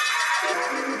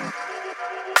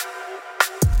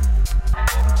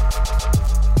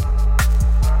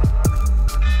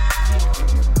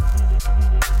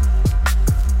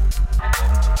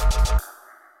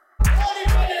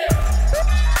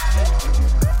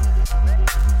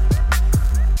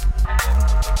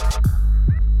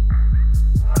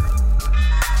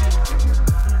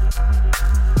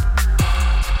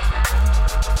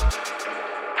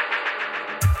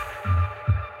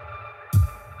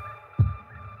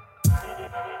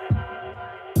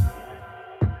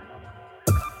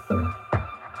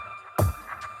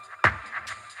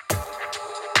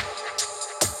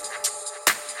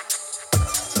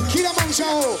 Kila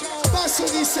Manjao, Basso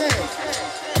Disse,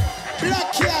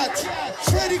 Black Cat,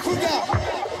 Freddy Krueger,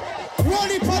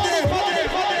 Ronnie Padre.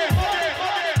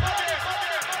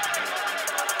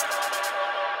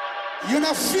 You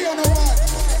not fear no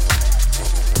one.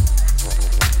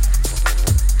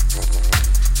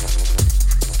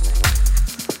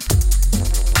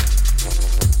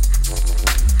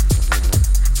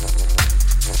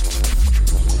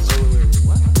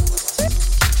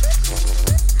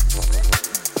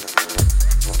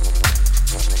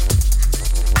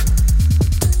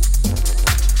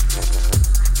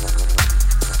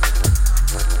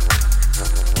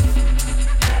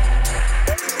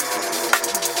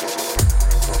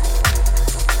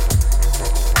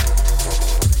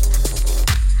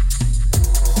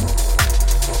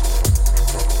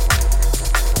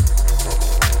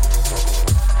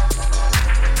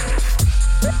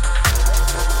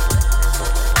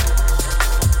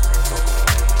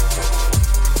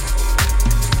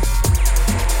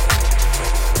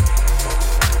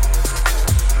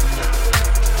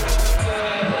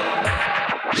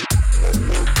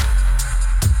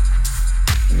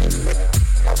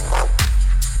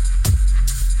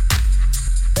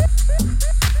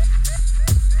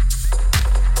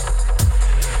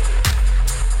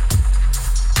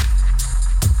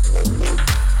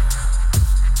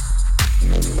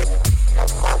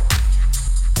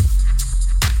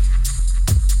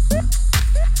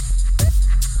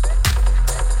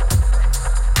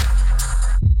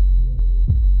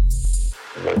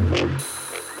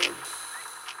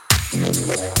 We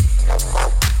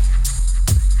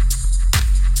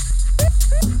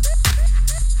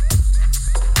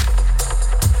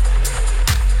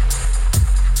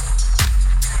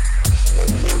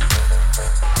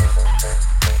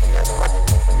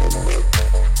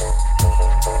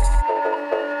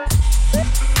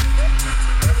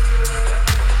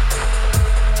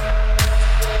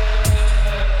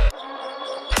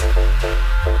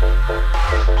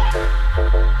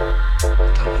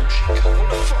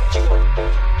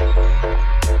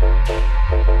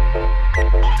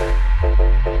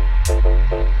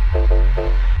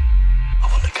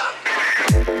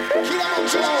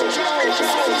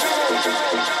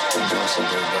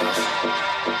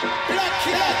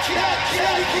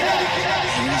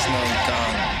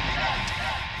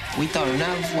don't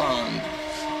have one,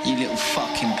 you little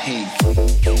fucking pig.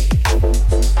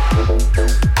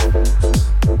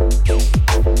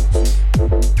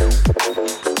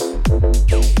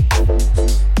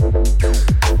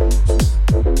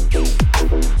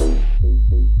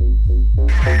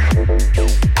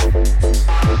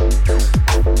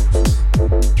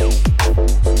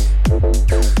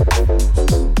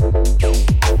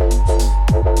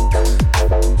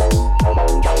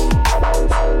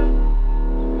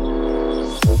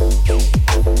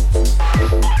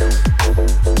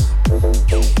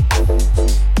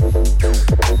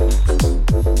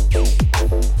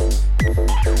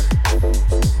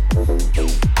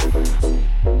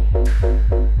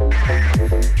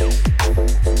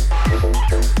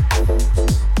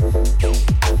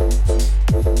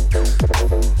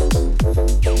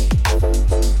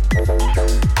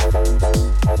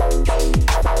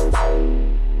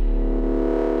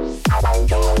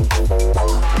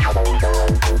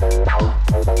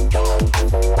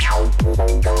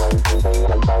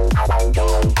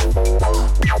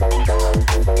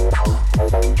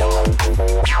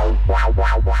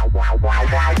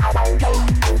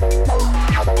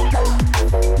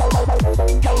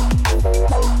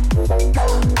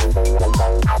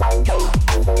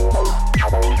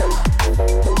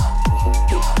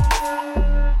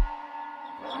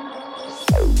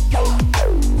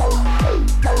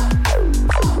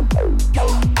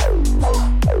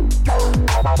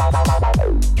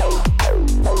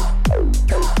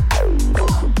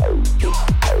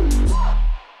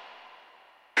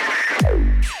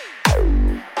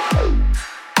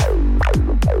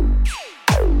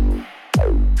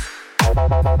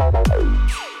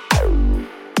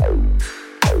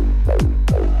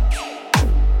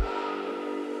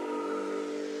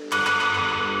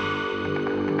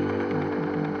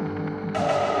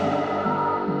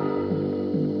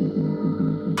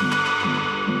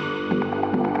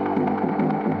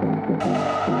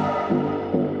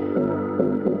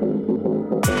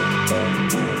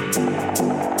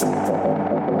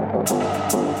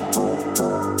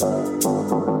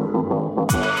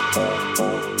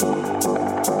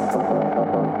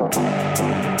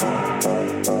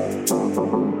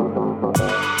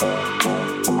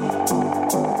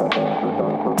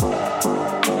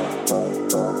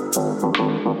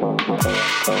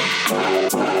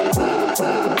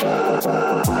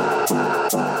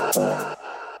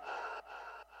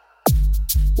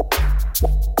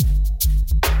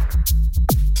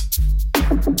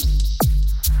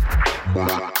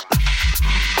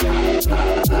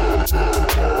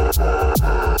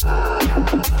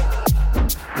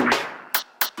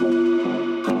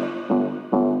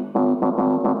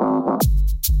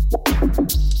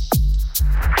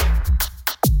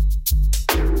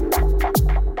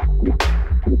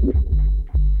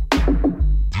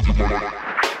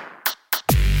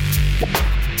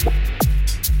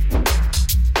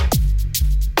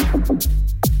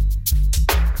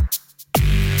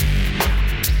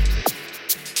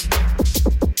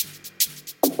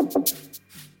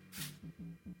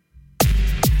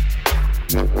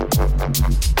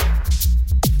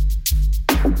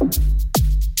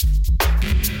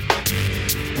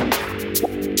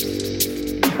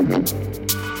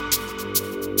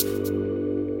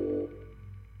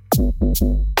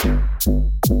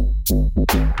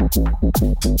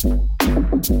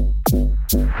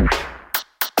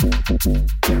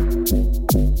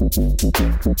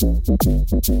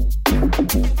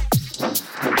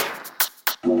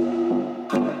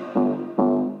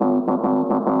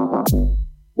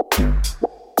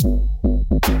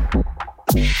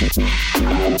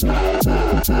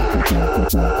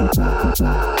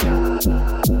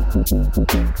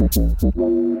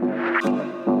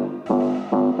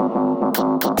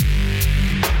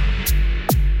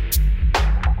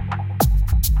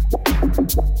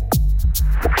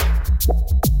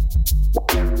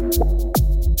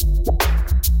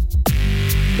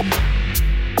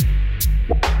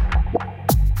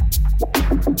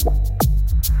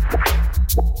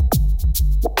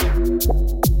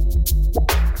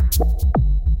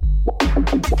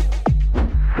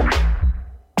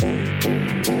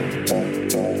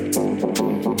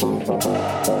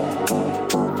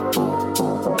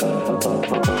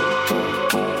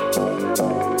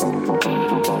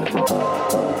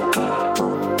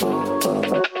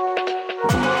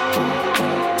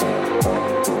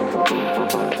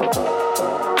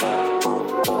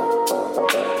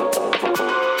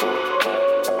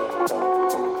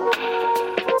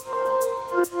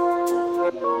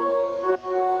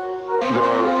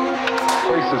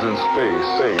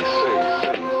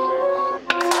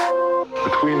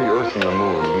 Earth and the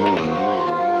moon,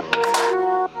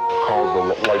 called the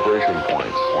libration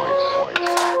points.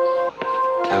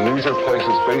 And these are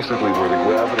places basically where the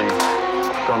gravity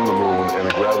from the moon and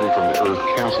the gravity from the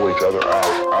Earth cancel each other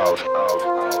out.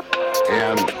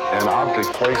 And an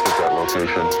object placed at that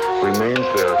location remains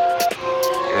there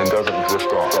and doesn't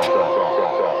drift off.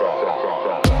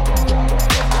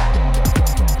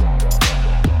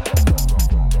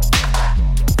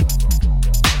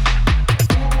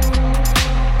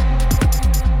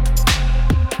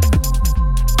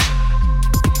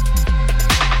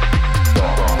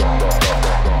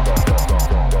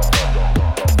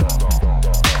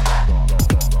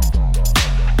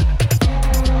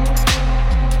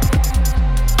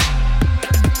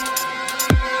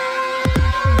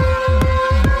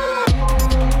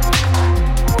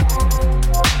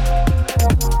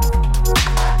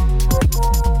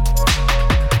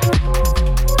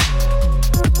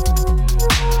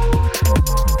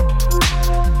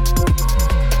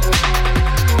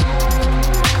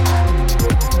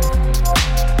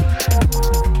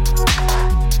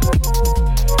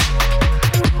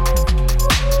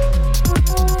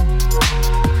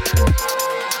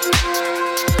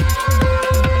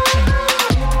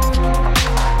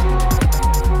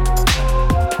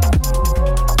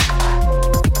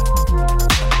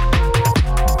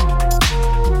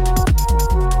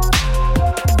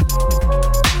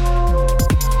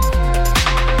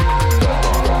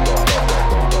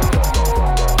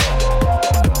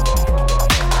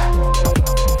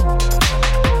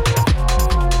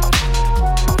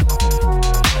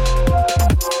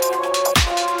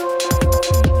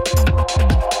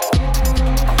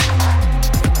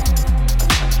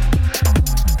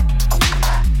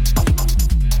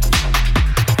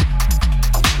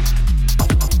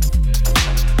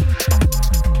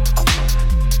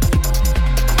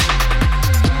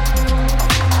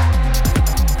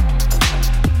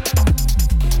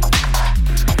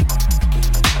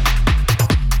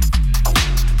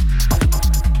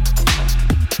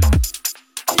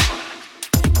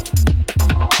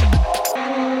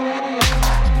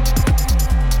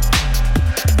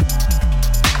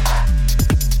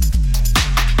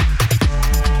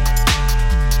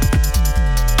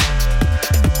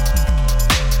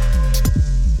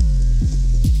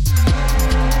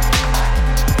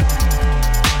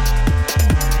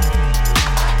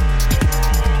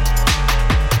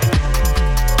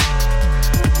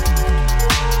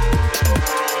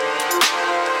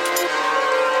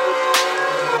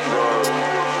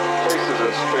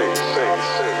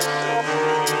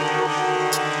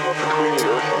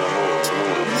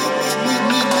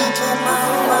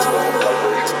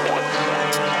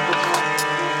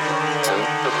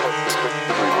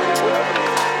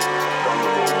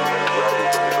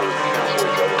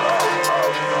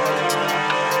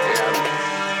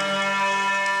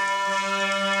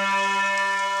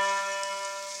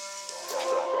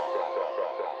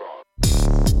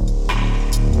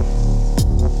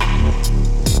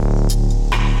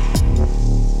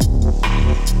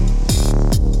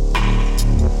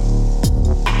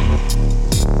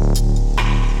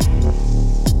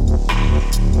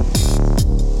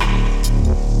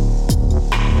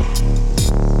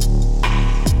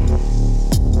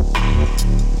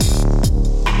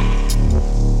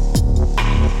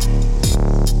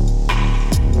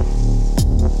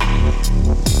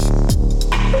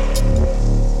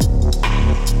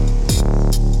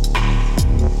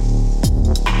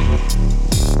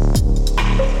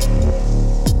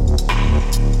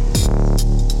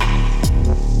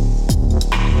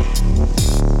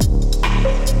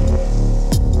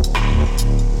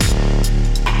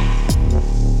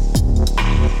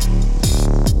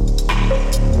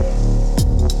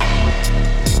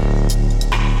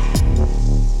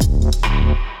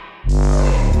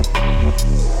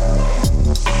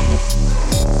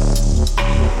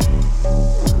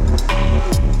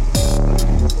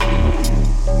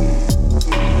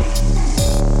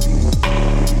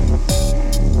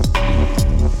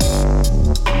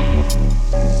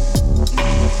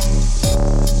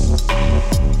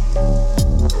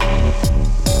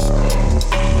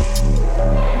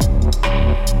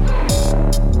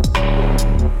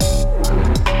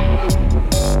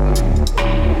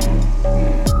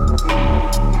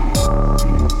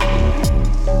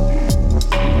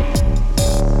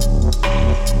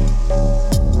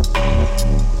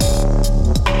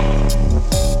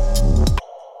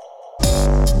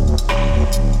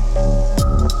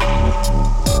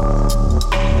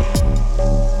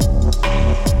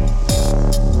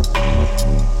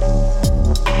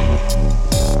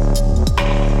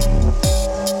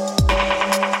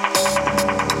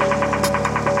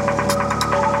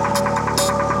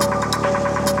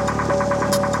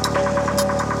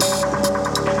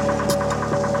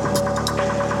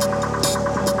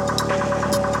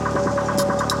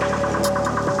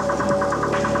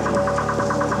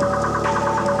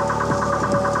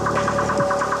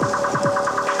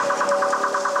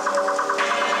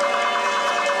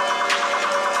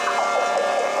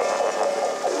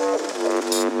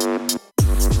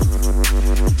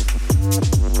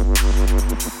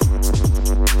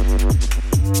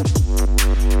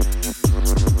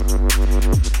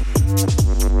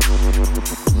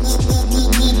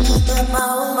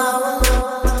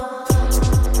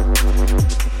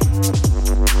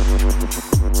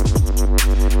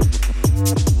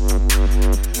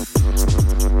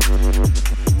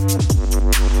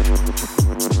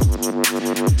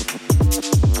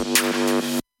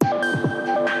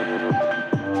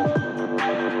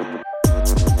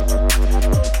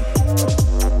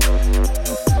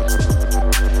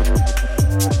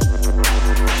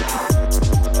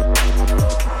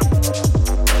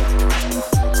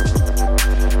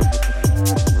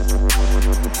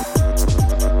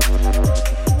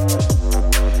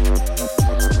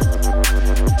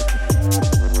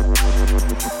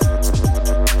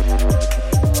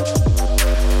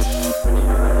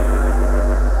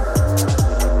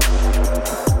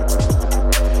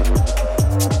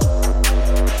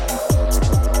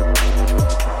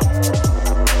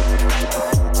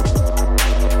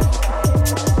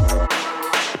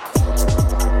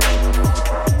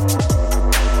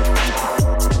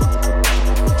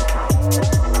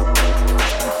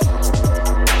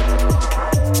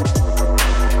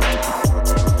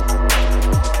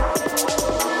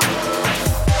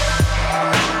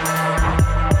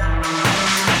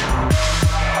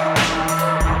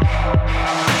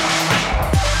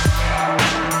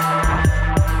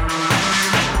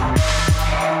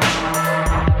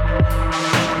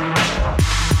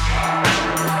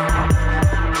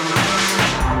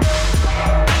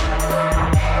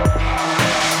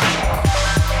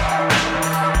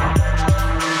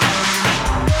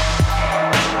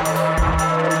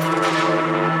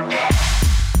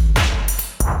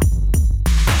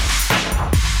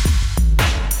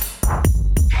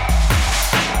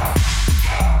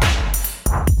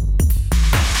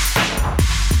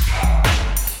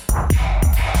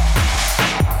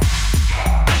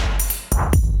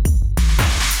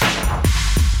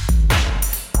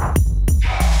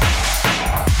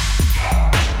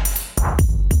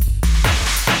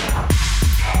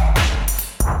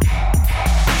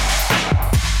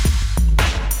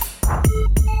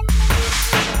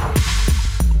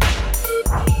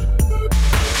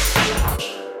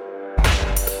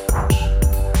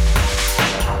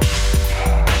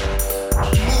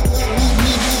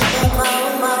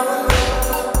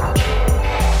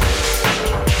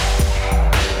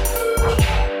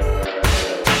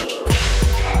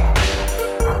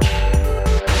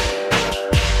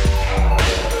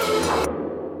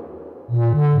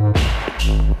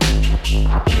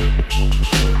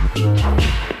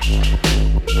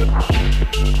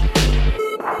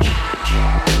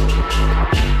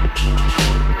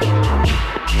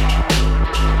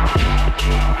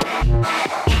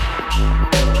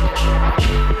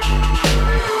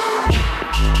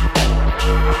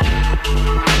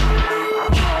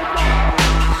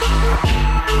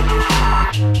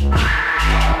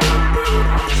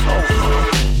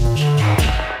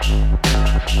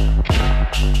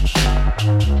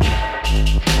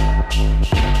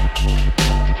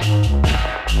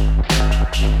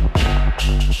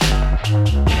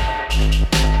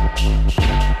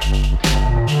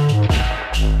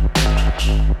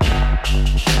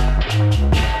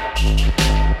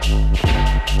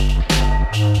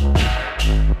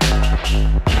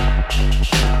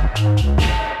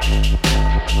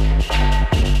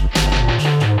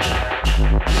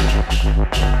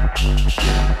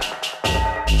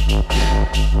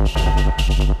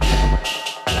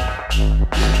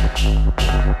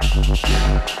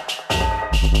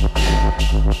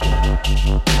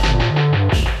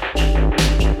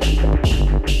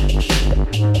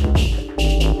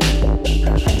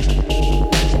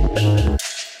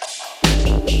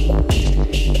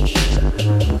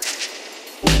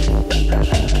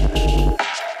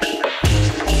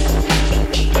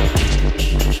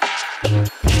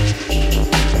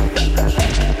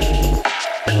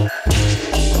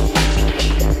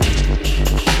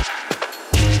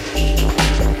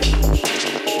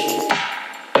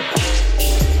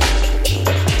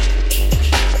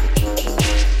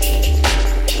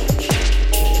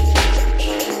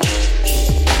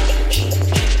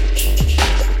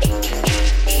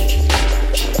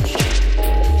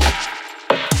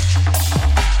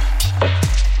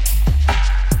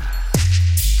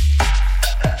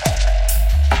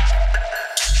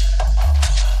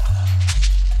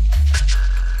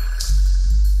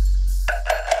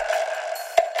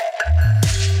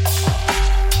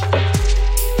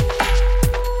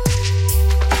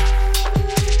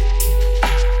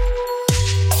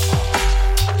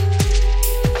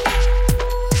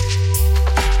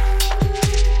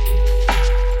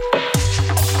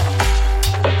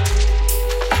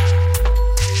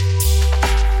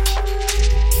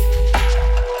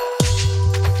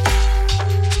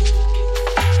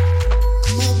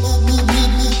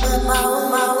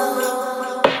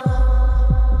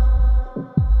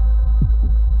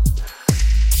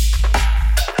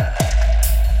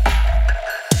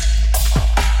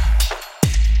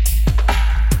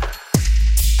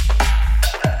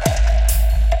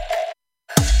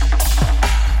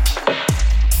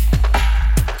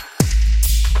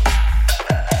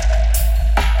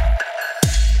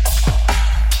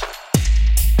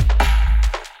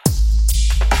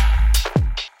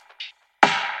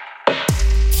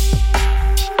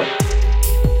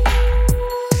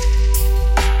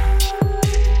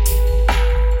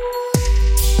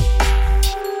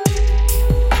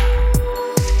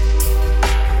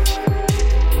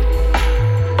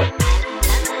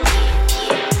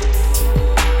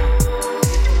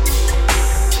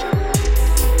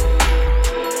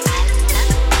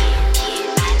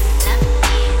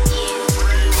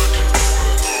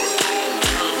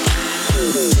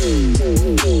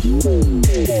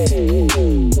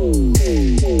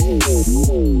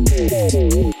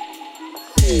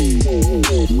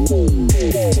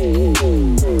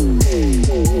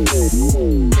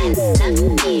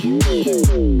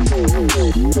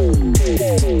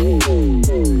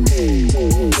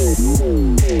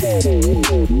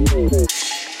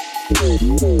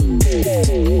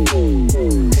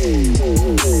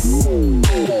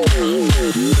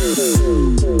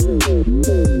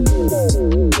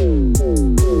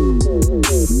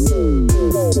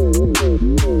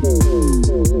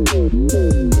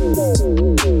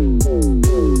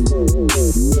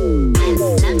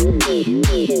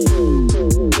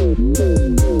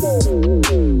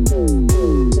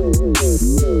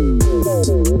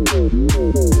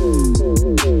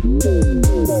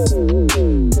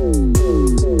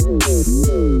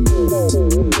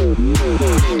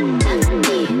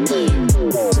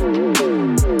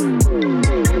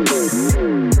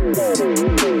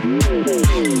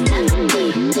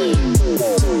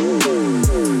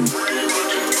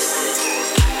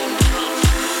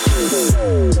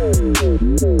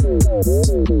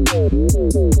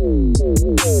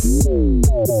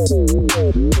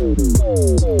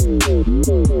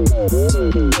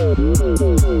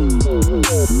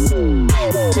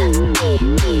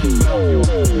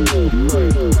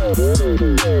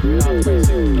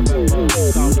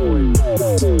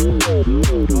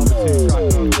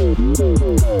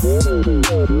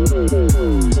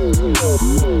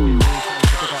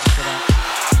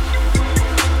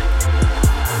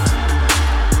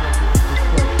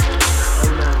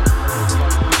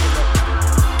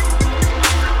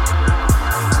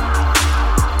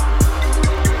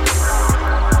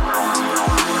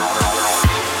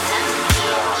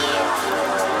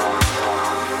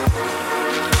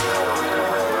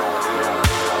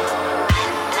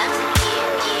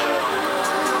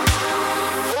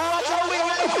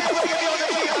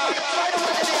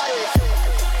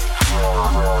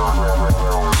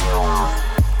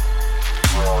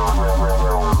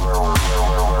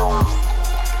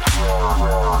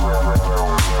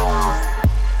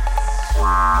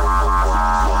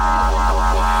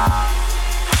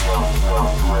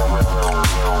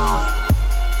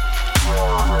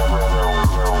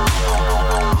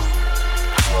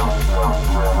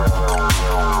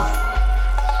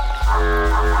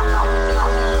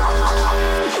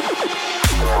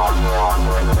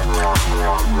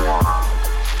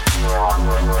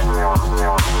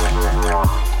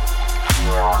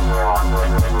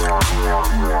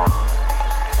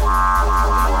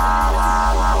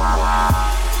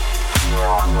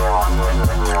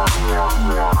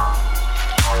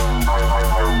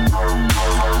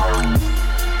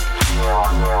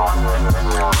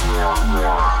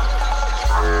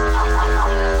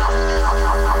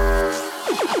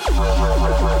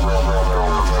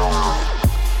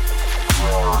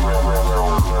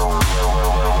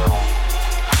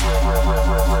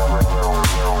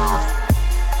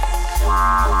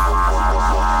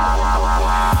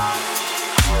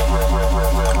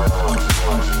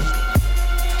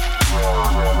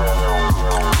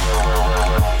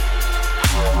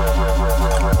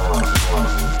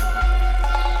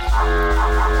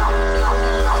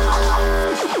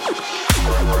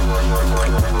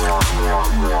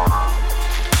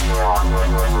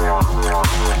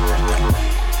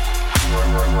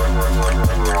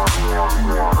 My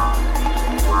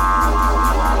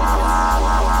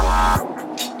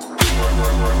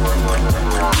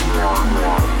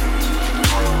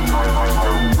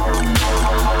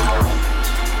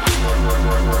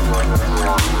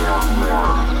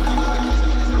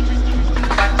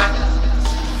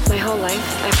whole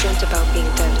life, I've dreamt about being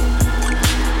dead.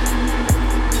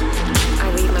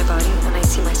 I leave my body and I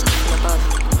see myself from above.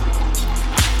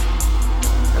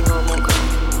 A normal girl.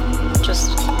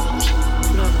 Just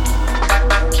normal.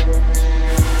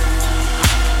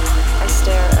 I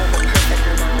stare at the perfect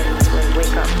normality until I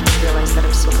wake up and realize that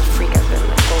I'm still the freak I've been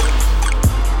my whole life.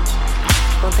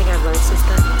 One thing I've learned since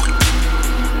then,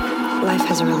 life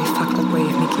has a really fucked up way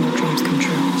of making your dreams come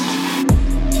true.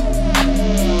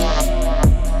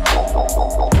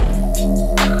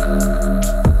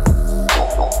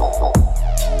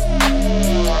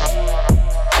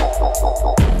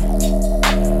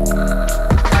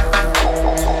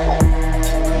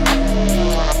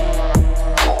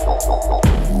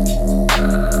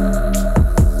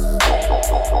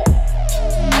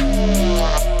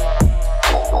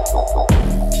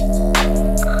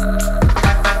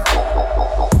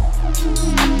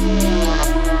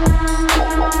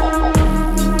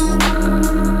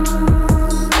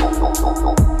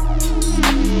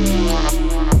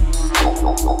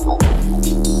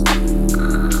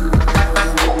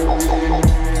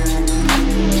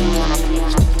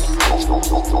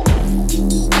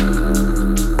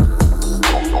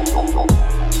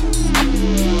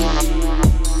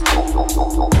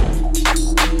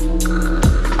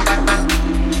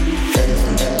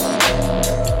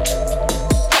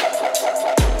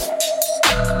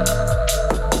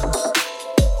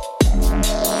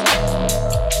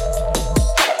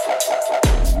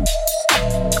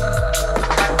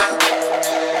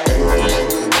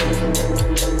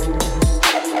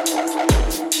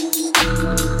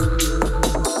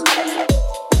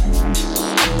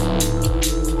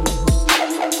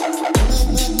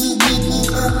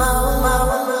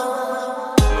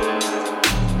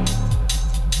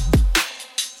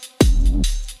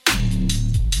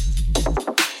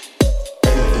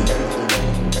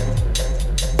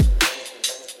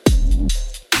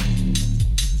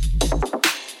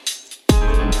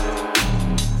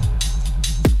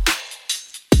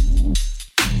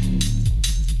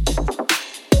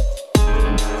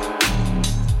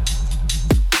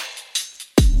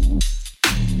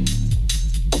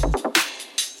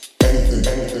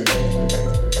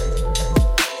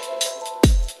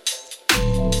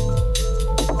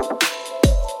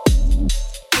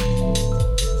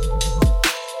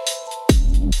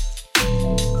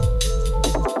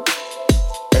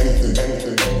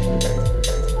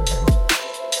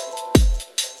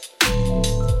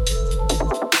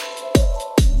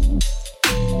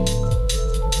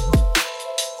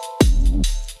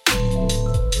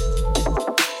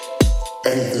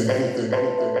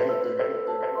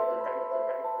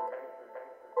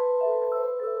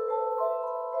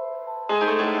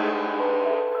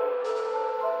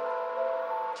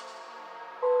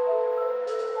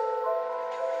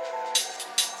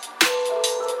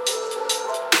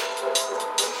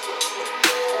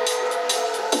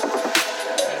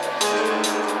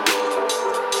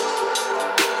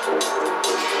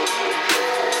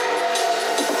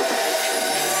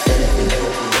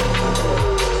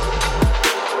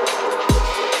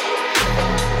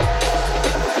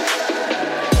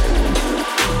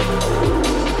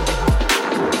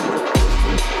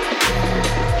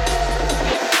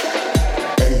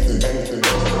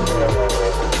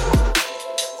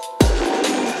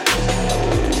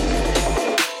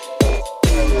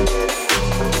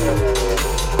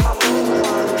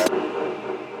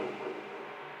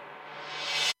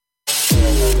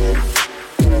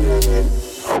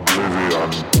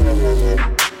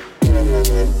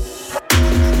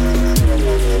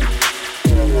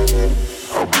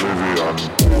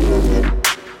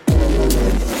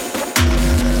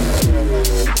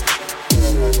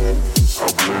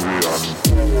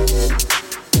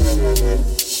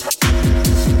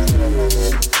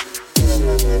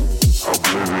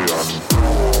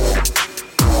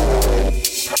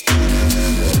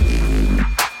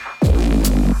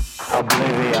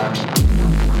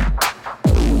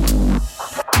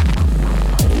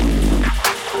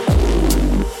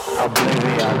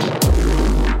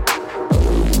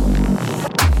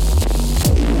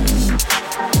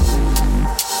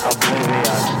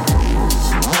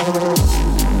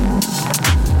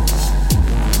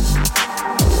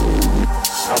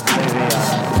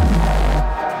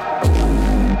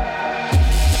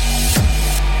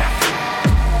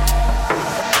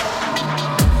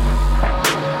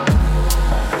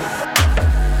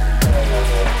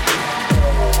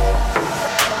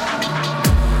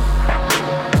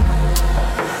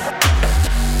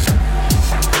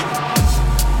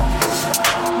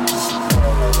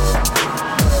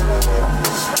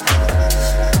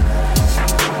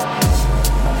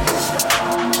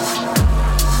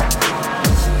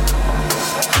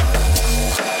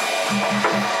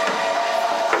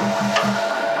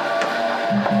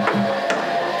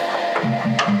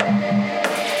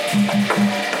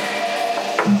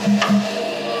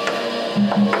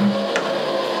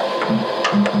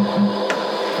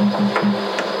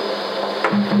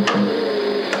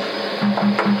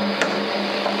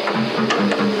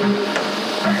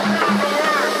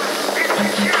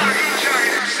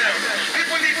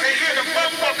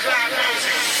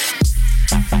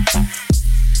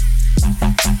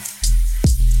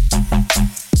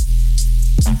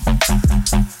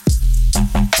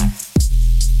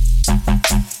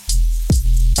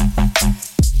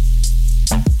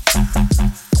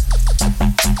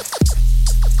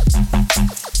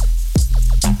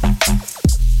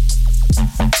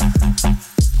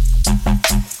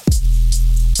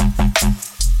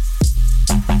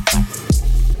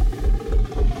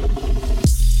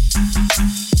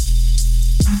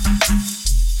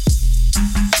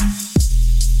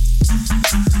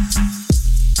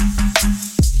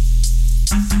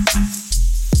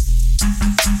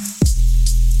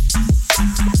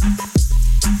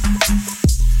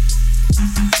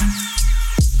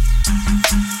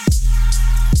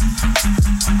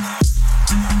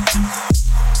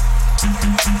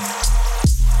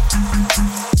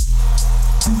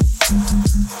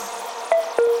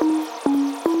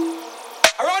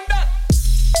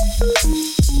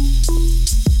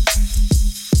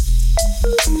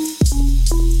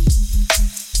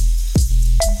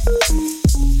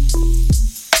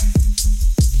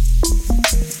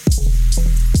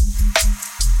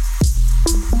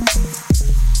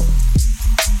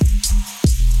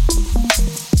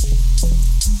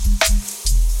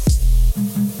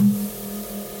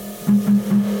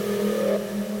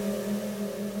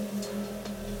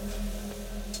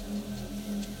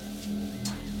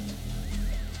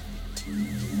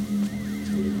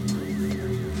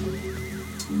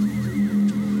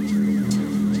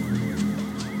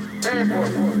 people.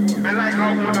 I like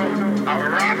how we do our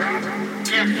rock,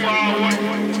 get forward,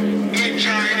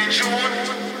 enjoy the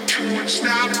tune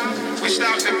stop, we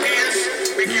stop the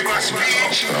pace, we give a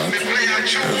speech, we play a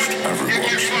tune, you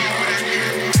get forward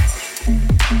again.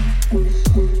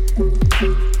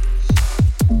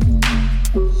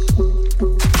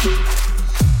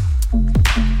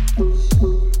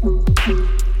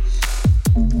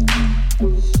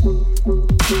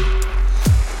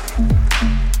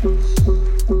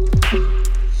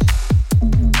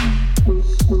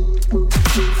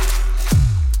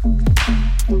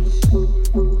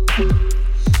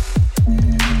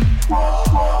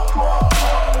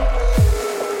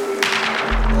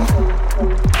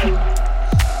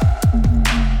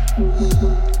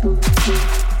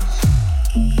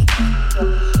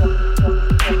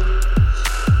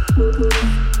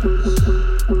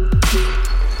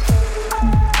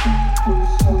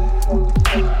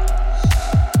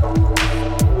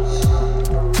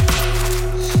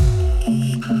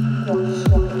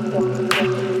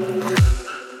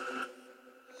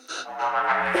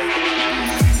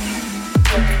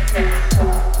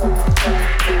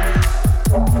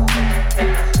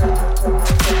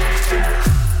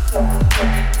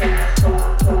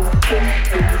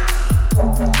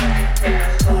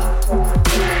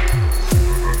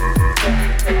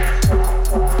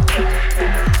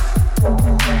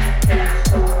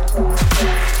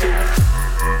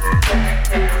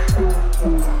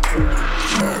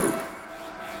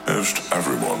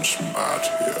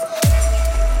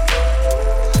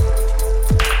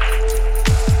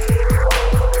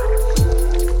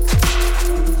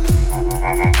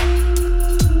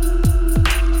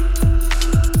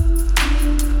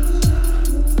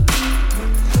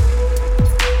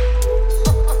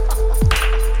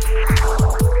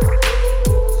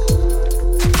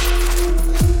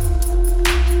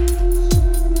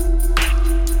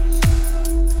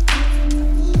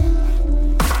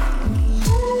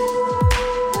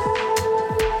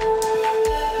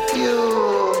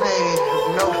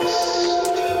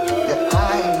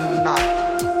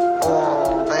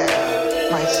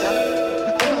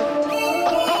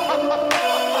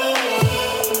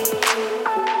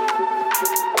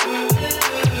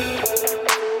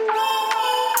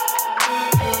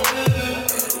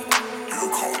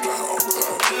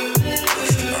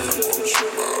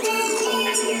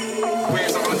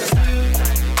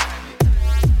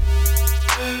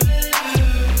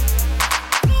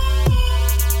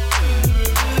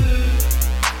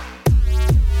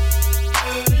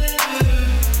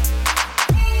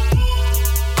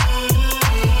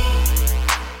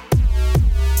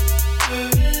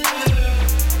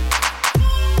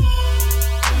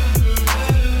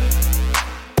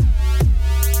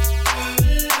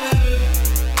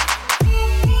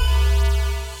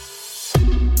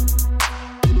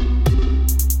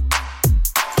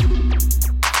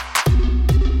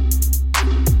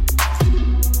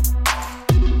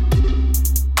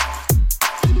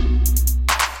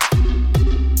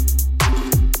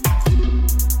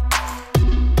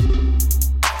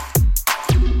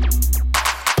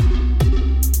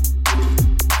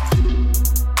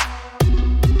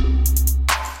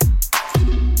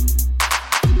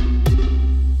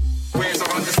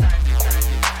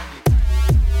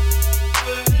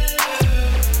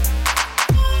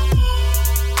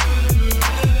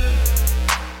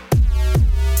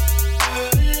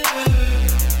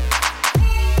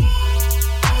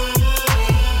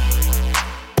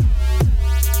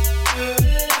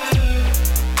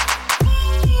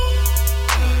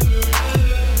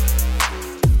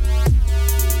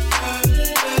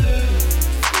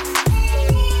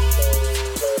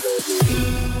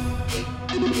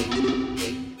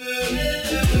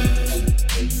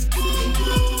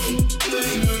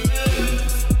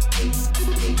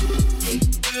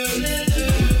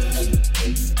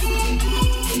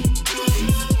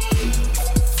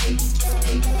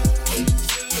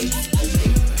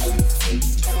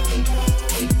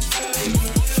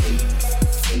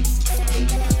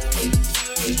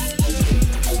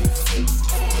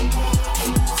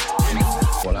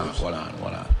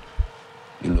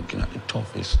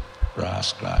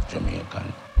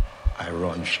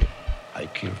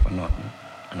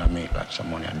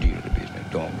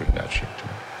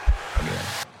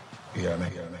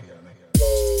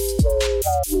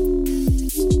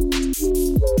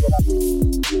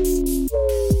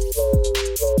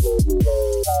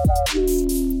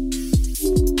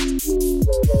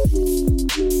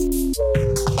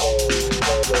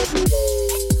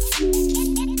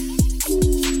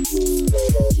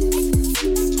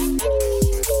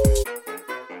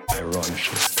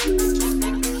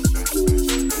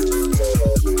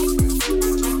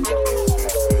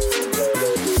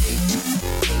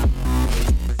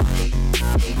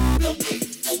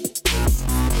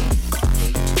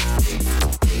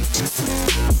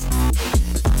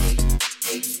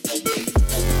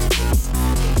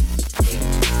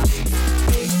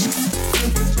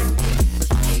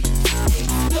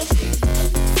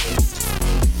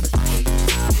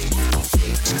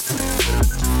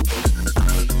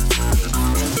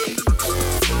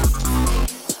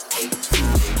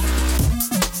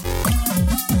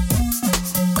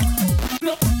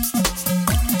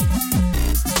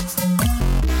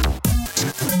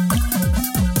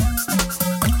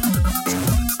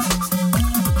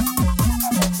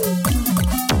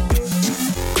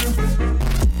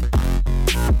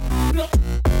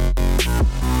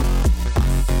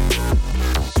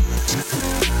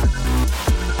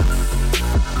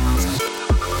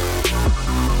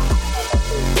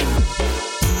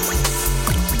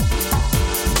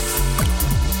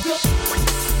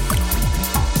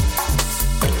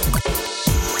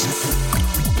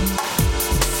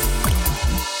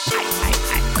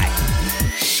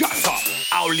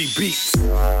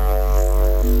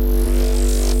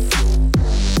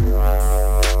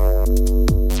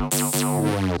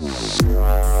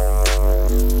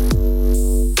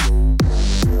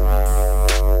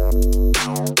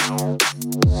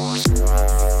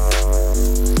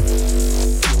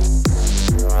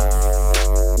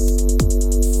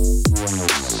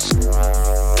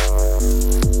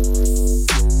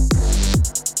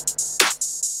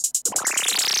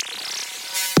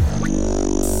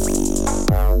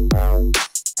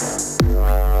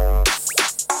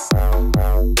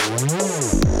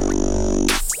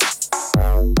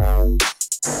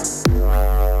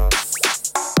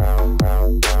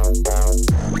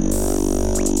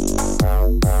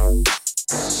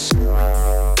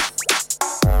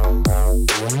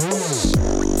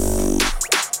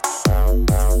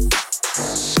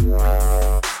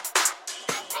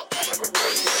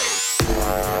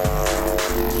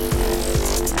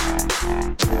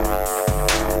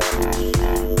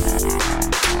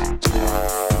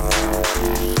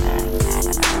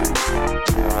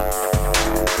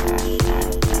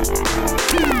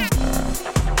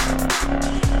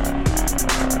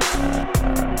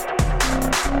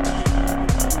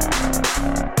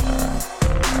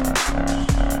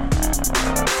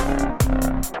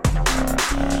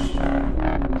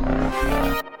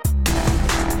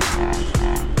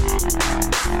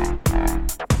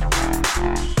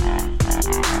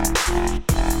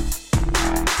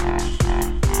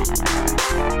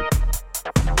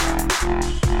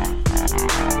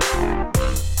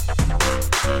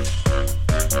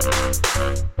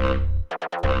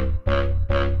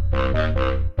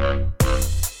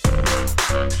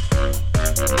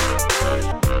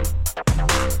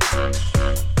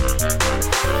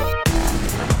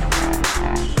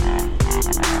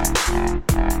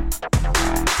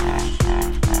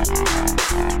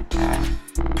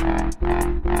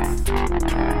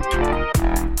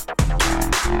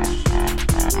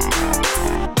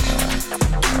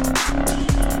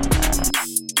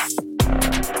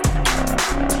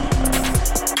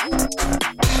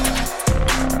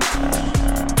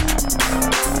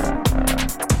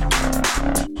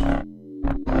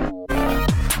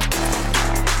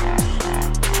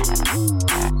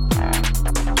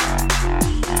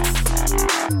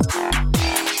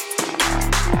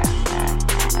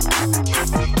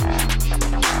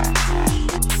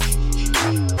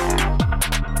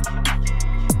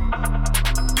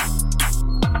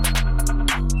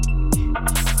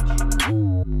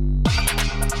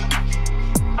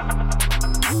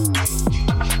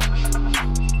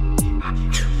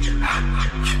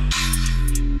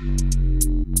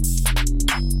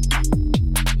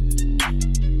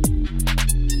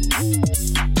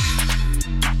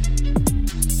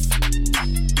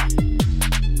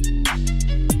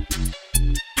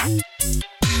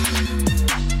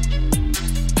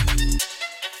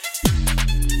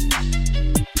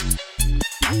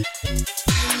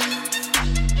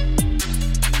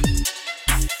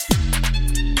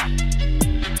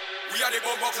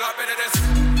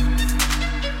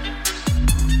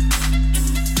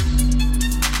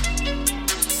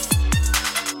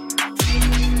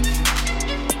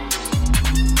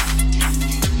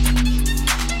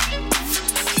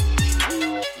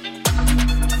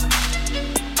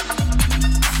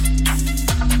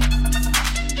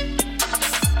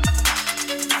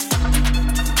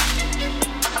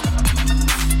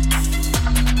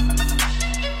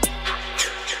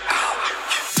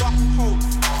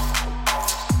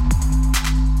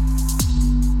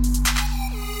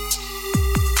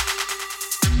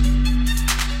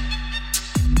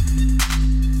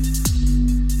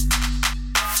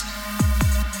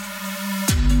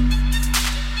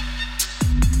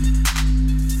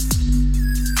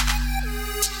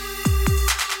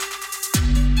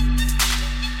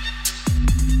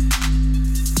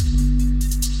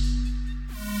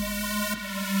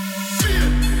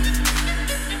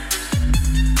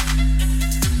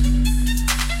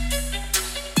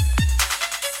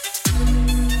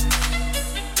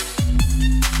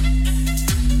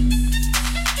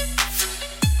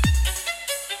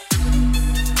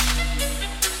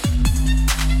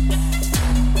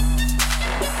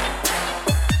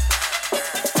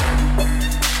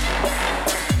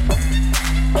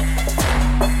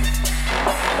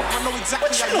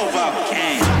 you know about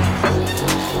gang?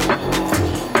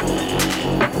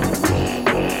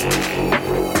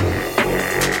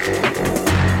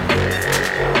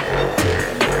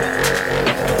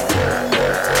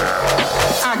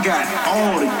 I got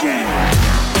all the gang.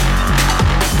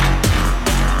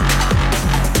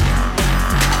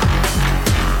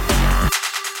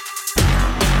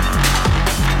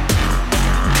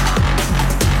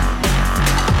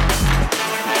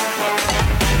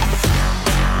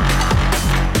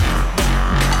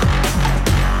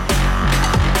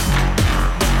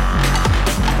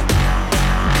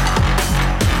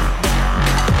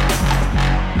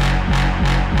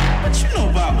 What you know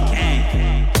about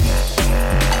gang?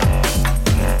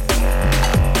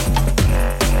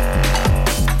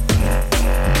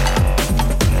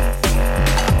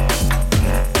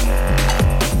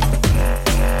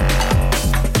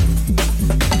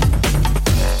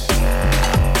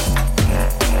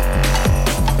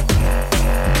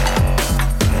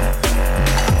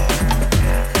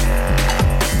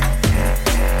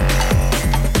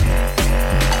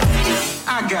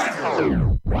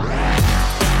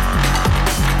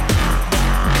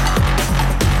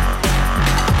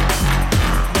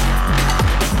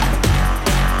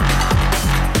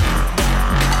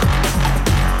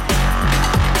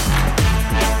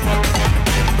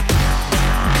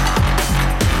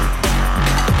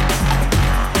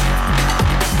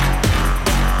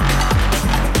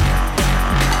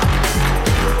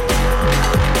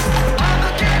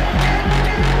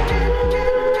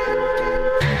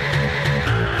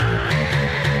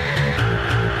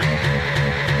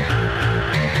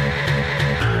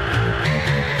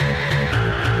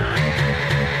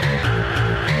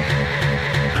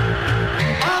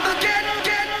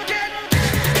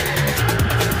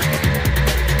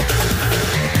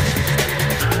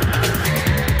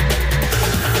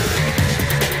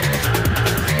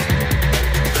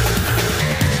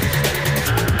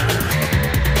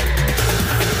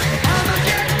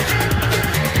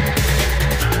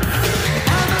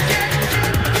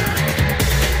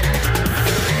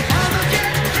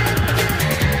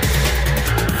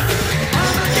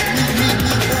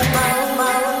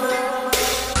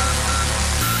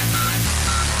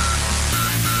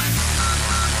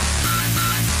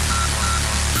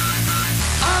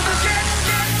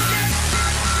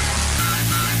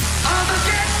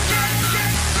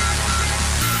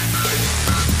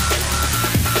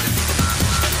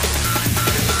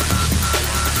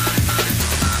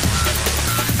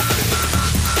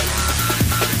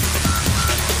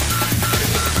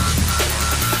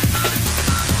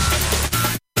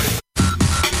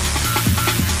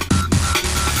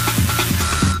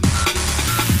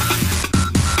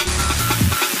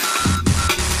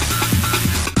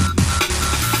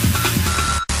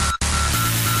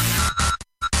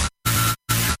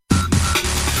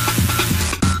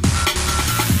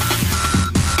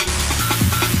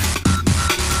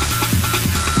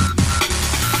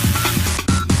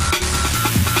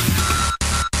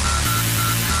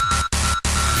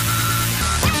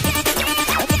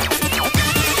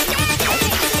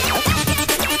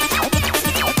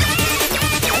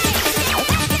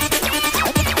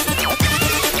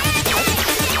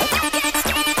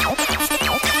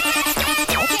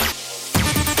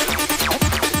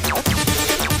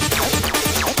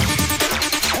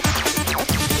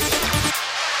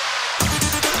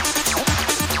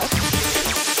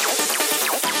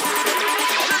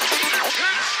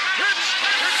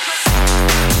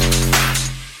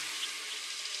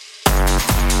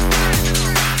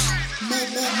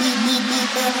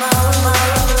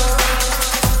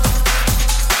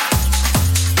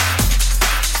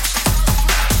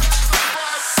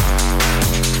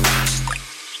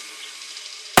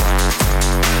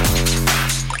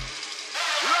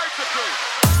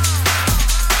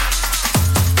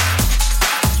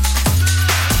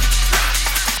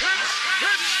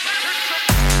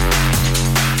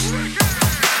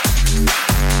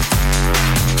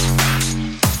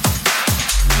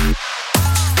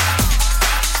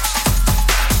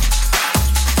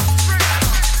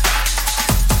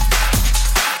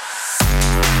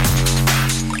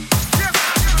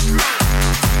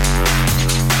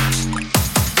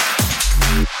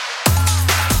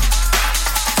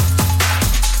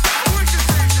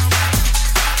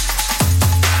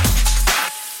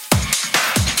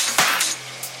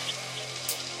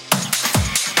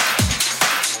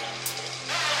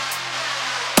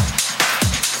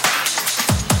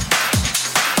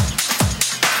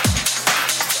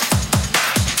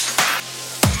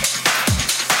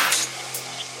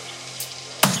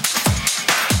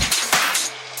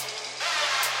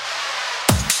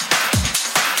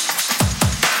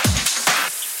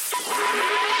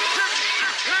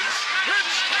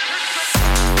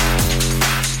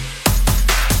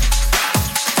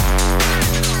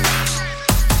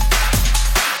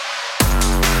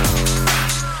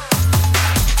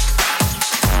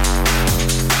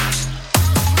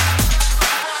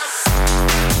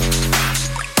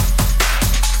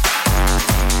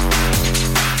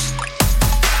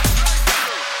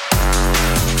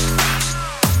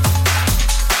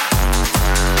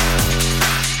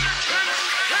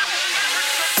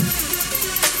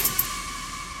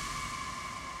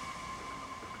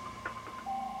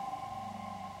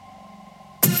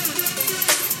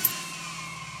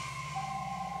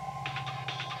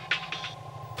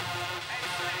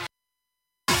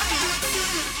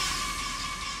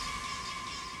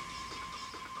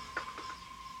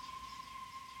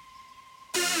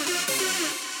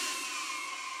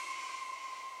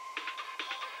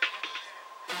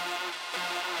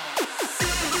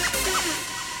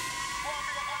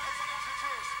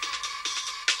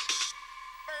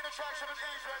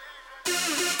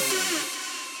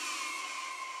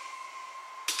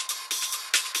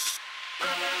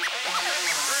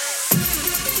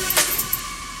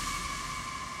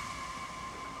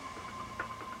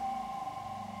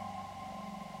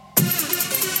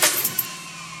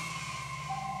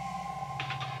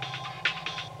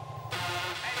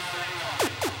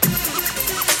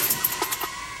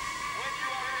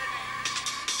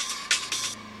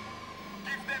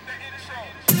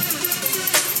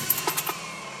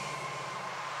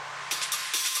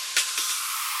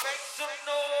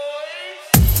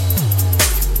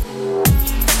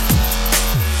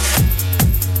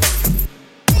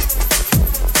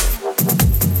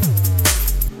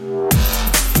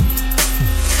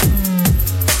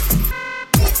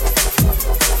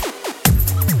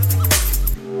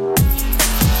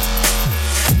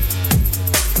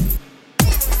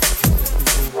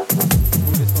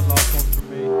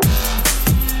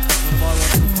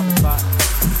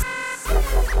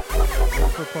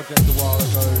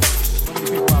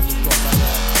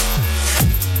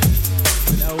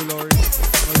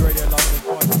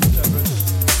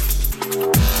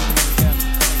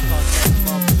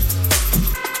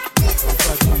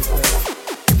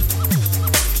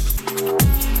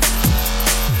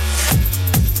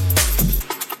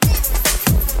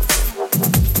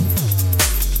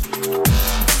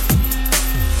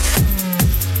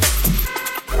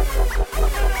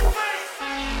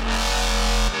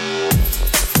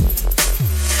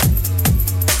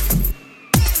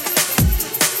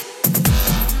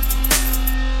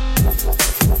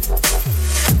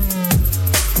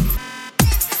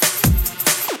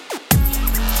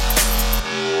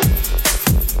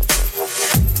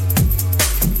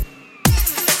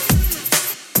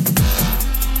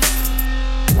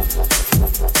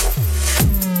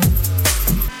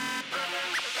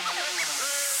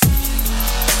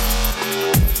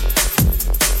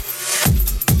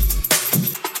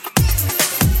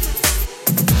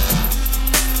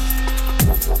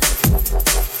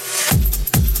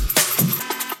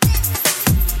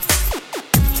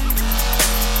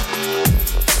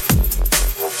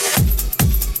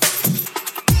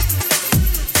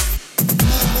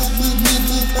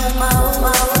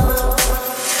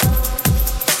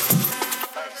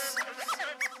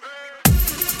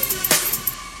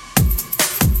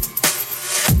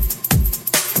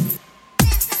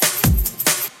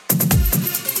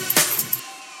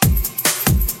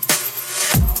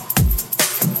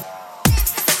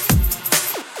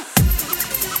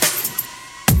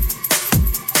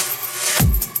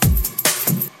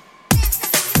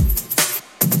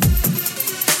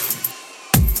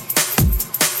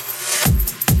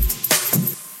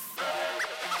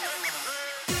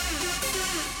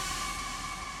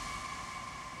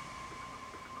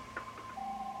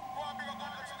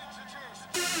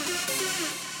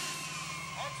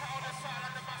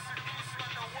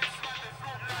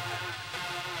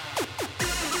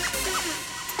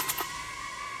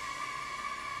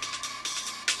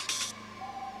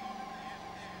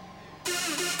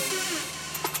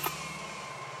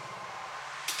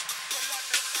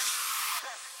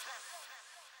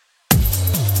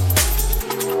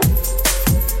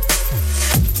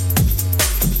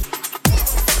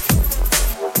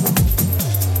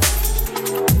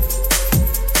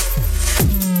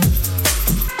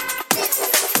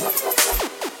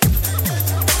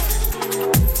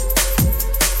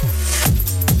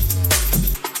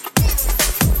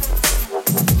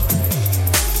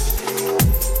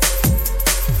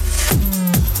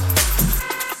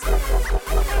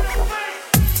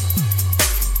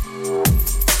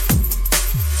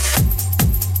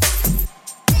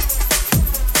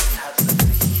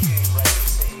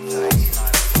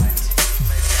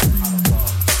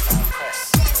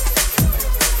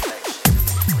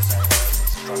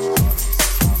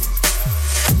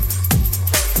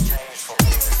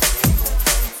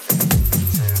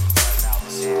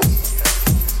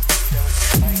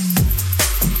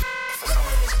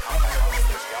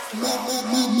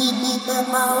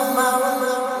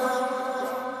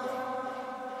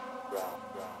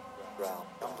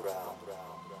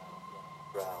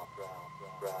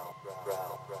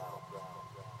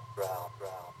 Brown.